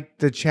I like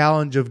the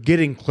challenge of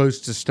getting close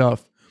to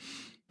stuff.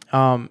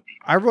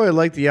 I really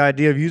like the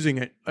idea of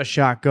using a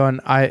shotgun.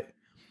 A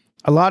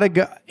lot of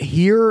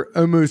here,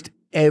 almost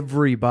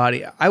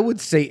everybody, I would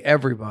say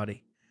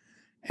everybody,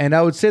 and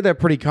I would say that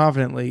pretty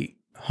confidently,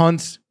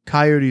 hunts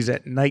coyotes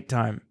at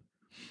nighttime.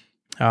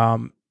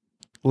 Um,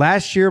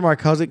 Last year, my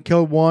cousin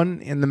killed one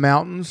in the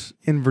mountains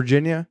in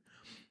Virginia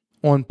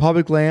on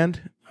public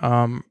land,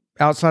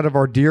 outside of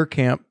our deer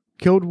camp.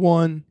 Killed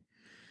one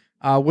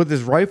with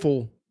his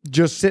rifle,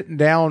 just sitting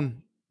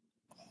down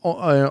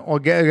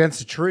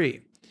against a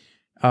tree.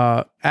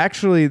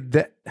 Actually,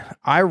 that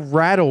I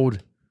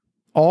rattled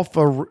off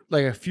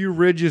like a few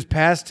ridges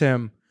past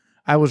him.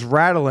 I was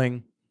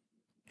rattling,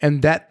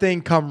 and that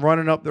thing come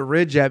running up the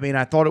ridge at me, and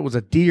I thought it was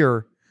a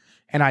deer.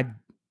 And I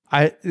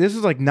this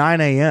was like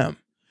 9 a.m.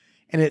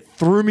 and it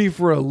threw me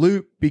for a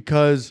loop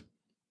because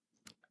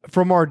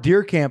from our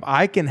deer camp,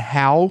 I can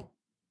howl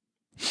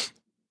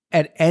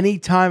at any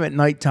time at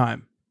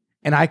nighttime,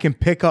 and I can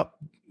pick up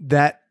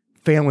that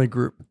family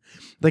group.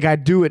 Like I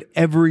do it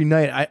every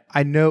night.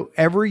 I know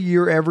every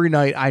year, every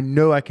night, I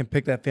know I can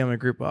pick that family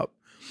group up.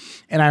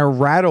 And I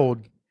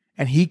rattled,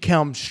 and he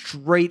came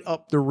straight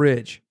up the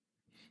ridge.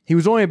 He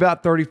was only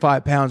about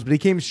 35 pounds, but he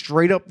came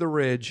straight up the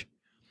ridge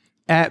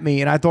at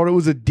me, and I thought it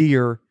was a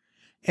deer.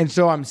 And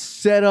so I'm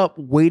set up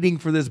waiting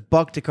for this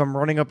buck to come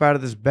running up out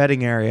of this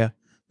bedding area,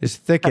 this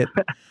thicket,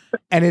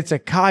 and it's a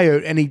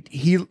coyote, and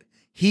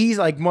he's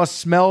like must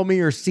smell me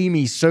or see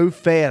me so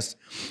fast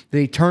that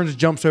he turns,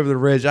 jumps over the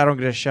ridge. I don't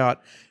get a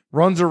shot.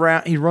 Runs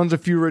around. He runs a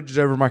few ridges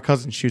over. My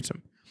cousin shoots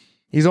him.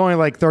 He's only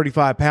like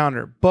 35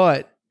 pounder,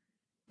 but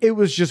it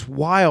was just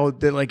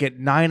wild that like at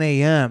 9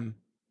 a.m.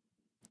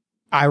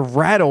 I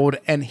rattled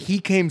and he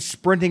came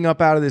sprinting up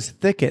out of this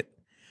thicket.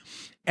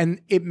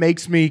 And it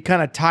makes me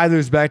kind of tie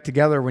those back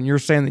together when you're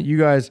saying that you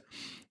guys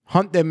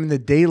hunt them in the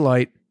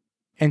daylight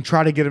and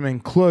try to get them in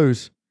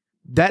close.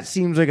 That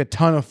seems like a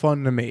ton of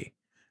fun to me.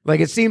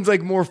 Like it seems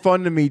like more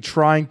fun to me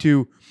trying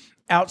to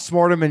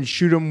outsmart them and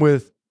shoot them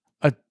with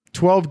a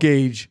 12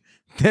 gauge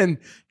than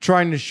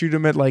trying to shoot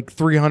them at like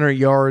 300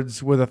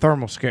 yards with a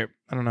thermal scope.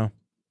 I don't know.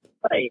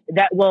 Right.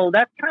 That's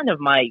kind of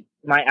my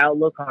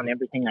outlook on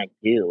everything I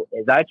do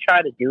is I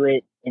try to do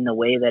it in the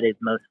way that is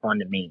most fun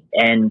to me.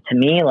 And to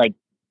me, like,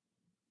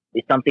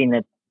 it's something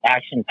that's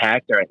action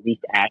packed or at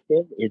least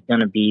active is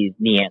going to be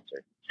the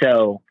answer.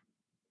 So,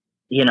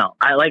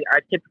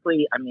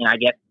 I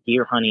guess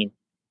deer hunting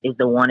is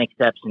the one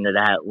exception to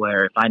that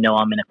where if I know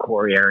I'm in a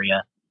core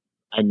area,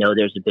 I know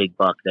there's a big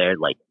buck there,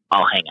 like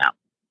I'll hang out.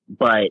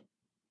 But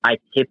I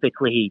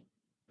typically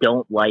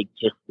don't like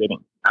just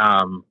sitting.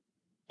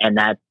 And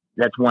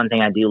that's one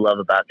thing I do love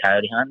about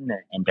coyote hunting.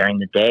 And during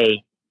the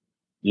day,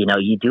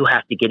 you do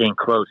have to get in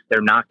close.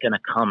 They're not going to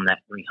come that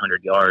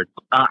 300 yards.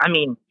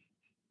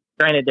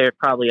 Granted, there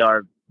probably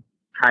are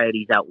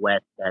coyotes out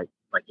west that,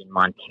 like in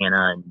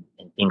Montana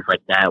and things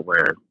like that,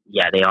 where,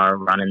 yeah, they are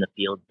running the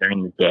field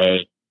during the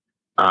day.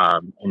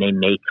 And they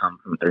may come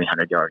from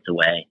 300 yards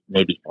away,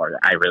 maybe farther.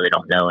 I really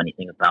don't know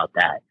anything about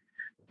that.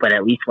 But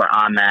at least where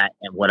I'm at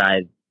and what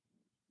I've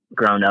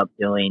grown up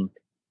doing,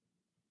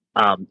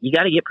 you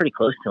got to get pretty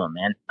close to them,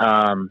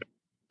 man.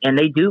 And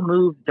they do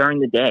move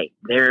during the day.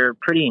 They're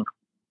pretty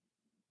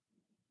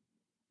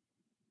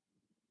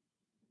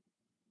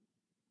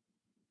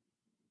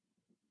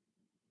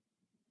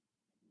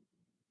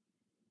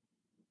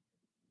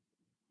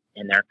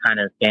and their kind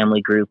of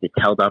family group is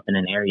held up in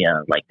an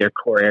area, like their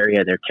core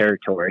area, their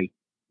territory.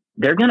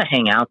 They're going to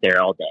hang out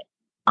there all day.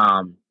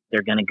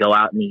 They're going to go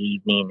out in the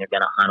evening. They're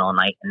going to hunt all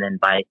night. And then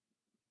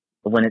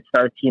when it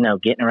starts,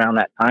 getting around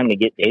that time to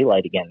get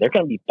daylight again, they're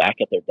going to be back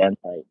at their den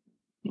site.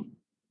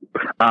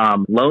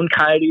 Lone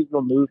coyotes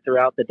will move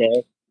throughout the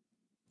day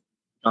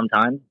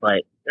sometimes,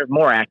 but they're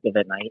more active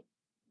at night.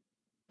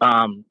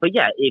 But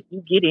yeah, if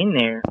you get in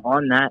there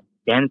on that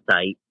den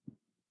site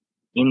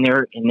in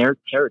their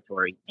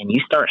territory and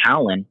you start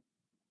howling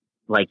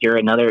like you're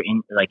an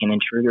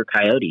intruder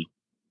coyote,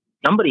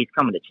 somebody's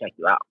coming to check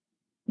you out.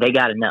 They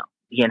got to know,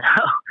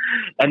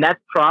 and that's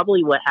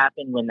probably what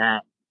happened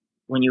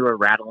when you were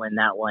rattling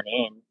that one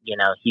in.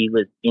 He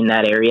was in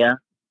that area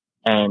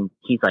and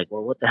he's like,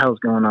 well, what the hell's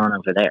going on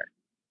over there?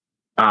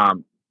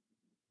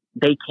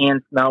 They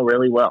can smell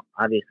really well.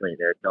 Obviously,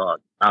 they're a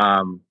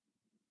dog.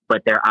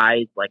 But their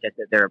eyes, like I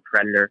said, they're a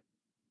predator.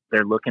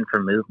 They're looking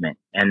for movement.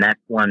 And that's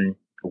one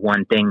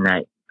thing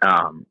that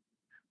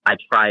I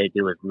try to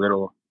do as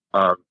little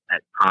of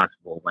as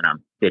possible when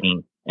I'm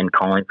sitting and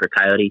calling for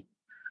coyotes.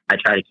 I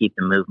try to keep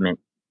the movement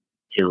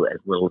to as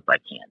little as I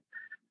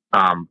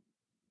can.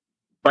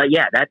 But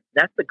yeah,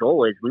 that's the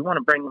goal is we want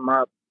to bring them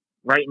up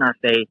right in our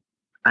face.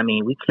 I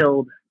mean,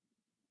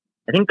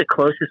 I think the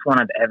closest one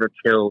I've ever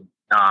killed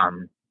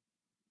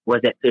was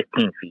at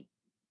 15 feet.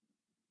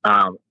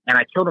 And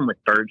I killed him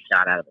with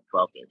birdshot out of a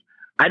 12 gauge.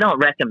 I don't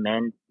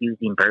recommend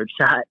using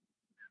birdshot.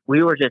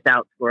 We were just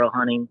out squirrel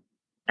hunting,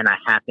 and I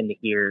happened to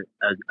hear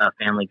a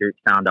family group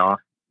sound off.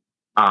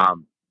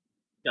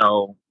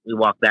 So we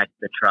walked back to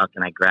the truck,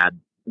 and I grabbed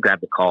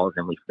the calls,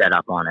 and we set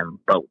up on him.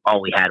 But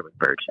all we had was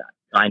birdshot.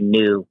 So I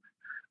knew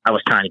I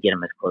was trying to get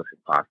him as close as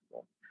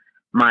possible.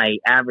 my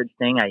average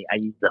thing, I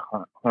use the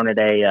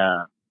Hornady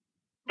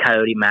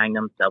Coyote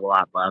Magnum double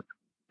aught buck.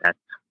 That's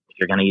if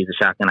you're going to use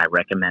a shotgun, I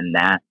recommend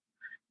that.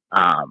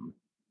 Um,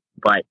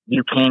 but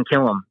you can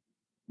kill them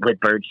with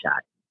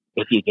birdshot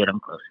if you get them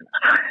close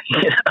enough.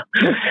 You know?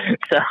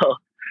 So,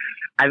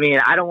 I mean,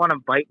 I don't want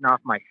them biting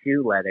off my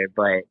shoe leather,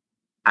 but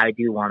I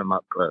do want them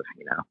up close.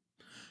 You know.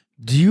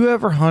 Do you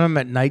ever hunt them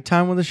at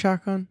nighttime with a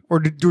shotgun, or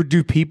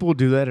do people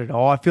do that at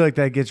all? I feel like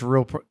that gets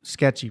real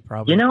sketchy,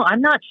 probably. You know,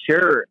 I'm not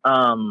sure.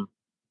 I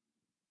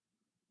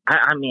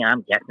mean,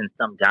 I'm guessing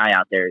some guy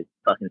out there is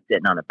fucking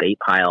sitting on a bait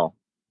pile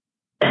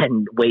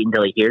and wait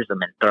until he hears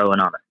them and throwing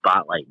on a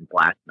spotlight and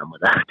blasting them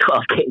with a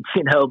 12 gauge,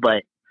 you know.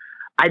 But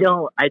I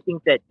don't. I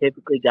think that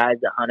typically guys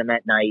that hunt them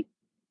at night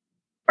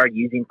are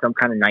using some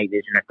kind of night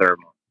vision or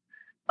thermal,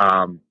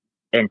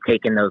 and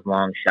taking those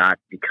long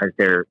shots because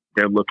they're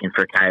looking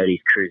for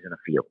coyotes cruising the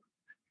field,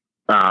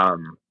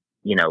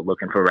 you know,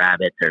 looking for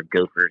rabbits or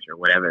gophers or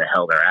whatever the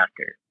hell they're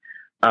after.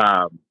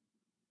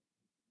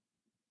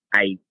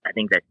 I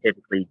think that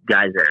typically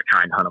guys that are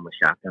trying to hunt them with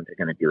shotguns are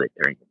going to do it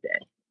during the day.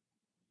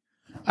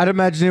 I'd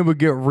imagine it would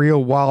get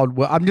real wild.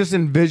 Well, I'm just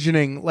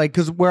envisioning, like,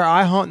 because where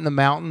I hunt in the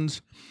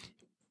mountains,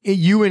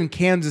 you in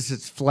Kansas,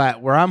 it's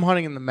flat. Where I'm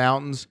hunting in the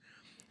mountains,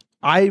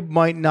 would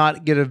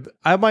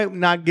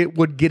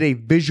get a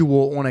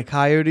visual on a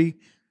coyote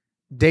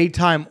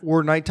daytime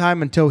or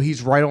nighttime until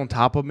he's right on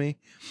top of me.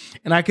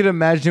 And I could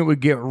imagine it would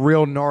get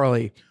real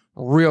gnarly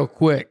real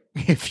quick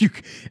if you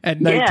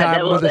at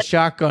nighttime with a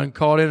shotgun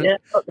called in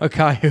a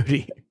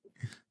coyote.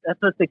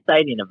 That's what's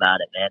exciting about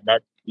it, man.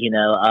 That's, you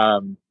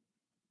know,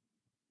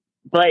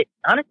 but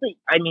honestly,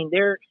 I mean,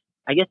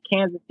 I guess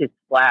Kansas is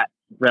flat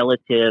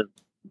relative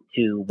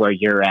to where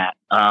you're at.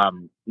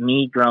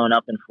 Me growing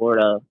up in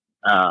Florida,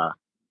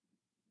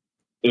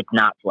 it's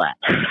not flat.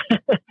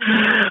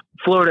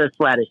 Florida is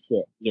flat as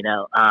shit, you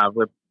know.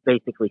 We're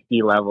basically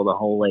sea level the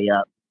whole way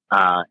up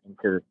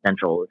into the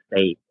central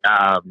state.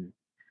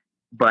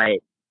 But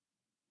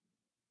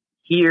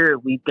here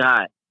we've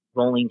got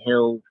rolling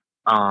hills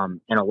and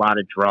a lot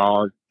of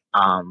draws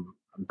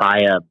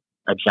by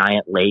a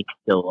giant lake.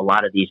 So a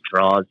lot of these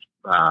draws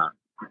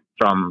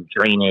from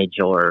drainage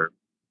or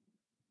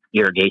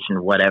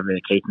irrigation, whatever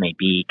the case may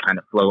be, kind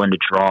of flow into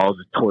draws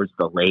towards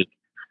the lake.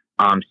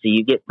 So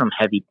you get some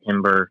heavy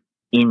timber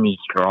in these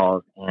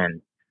draws,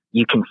 and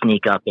you can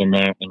sneak up in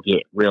there and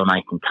get real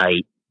nice and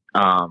tight.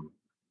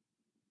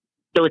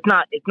 So it's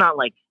not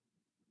like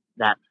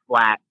that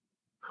flat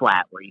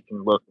where you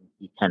can look and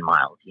see 10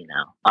 miles, you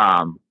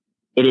know.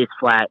 It is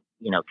flat,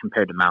 you know,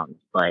 compared to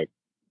mountains, but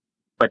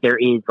there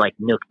is like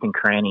nooks and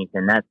crannies,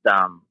 and that's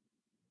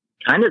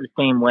kind of the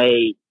same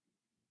way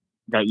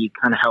that you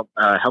kind of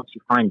helps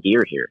you find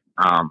deer here.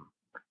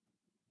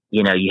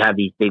 You know, you have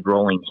these big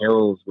rolling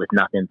hills with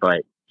nothing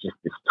but just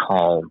this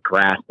tall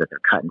grass that they're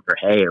cutting for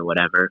hay or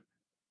whatever,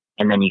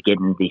 and then you get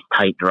into these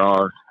tight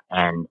draws,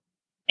 and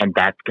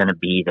that's going to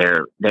be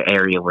their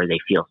area where they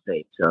feel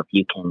safe. So if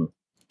you can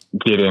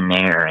get in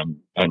there and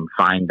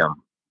find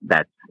them,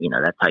 that's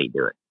how you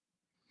do it.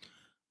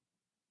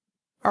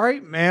 All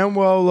right, man.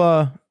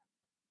 Well,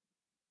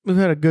 we've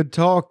had a good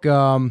talk.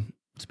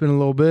 It's been a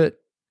little bit.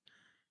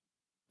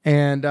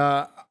 And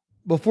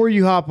before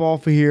you hop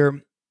off of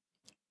here,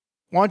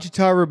 why don't you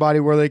tell everybody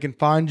where they can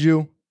find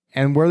you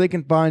and where they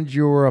can find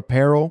your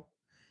apparel?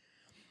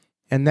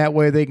 And that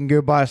way they can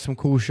go buy some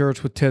cool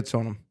shirts with tits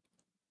on them.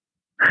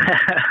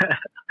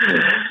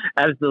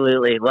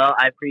 Absolutely. Well,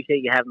 I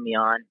appreciate you having me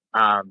on.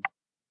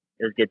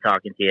 It was good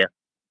talking to you.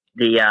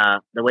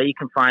 The way you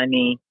can find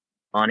me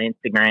on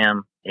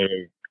Instagram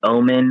is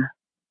Omen_outdoors.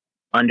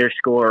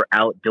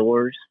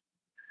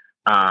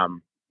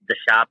 The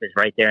shop is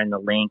right there in the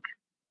link.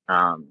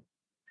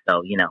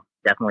 So, you know,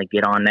 definitely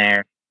get on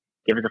there,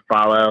 give us a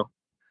follow,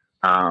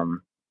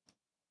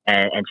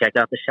 and check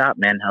out the shop,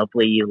 man.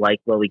 Hopefully you like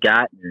what we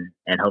got,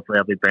 and hopefully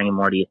I'll be bringing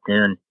more to you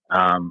soon.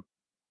 And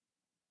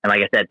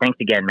like I said, thanks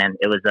again, man.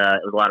 It was a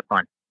lot of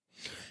fun.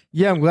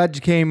 Yeah, I'm glad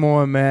you came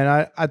on,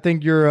 man. I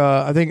think you're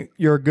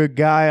a good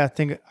guy. I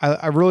think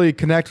I really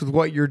connect with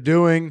what you're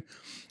doing.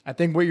 I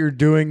think what you're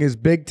doing is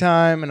big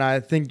time, and I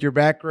think your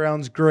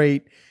background's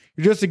great.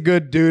 You're just a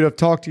good dude. I've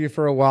talked to you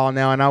for a while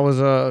now, and I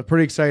was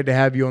pretty excited to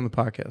have you on the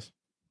podcast.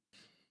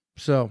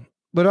 So,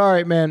 but all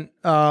right, man.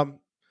 All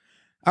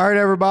right,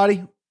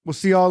 everybody. We'll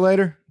see y'all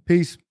later.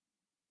 Peace.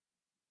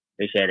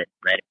 Appreciate it.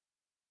 Later.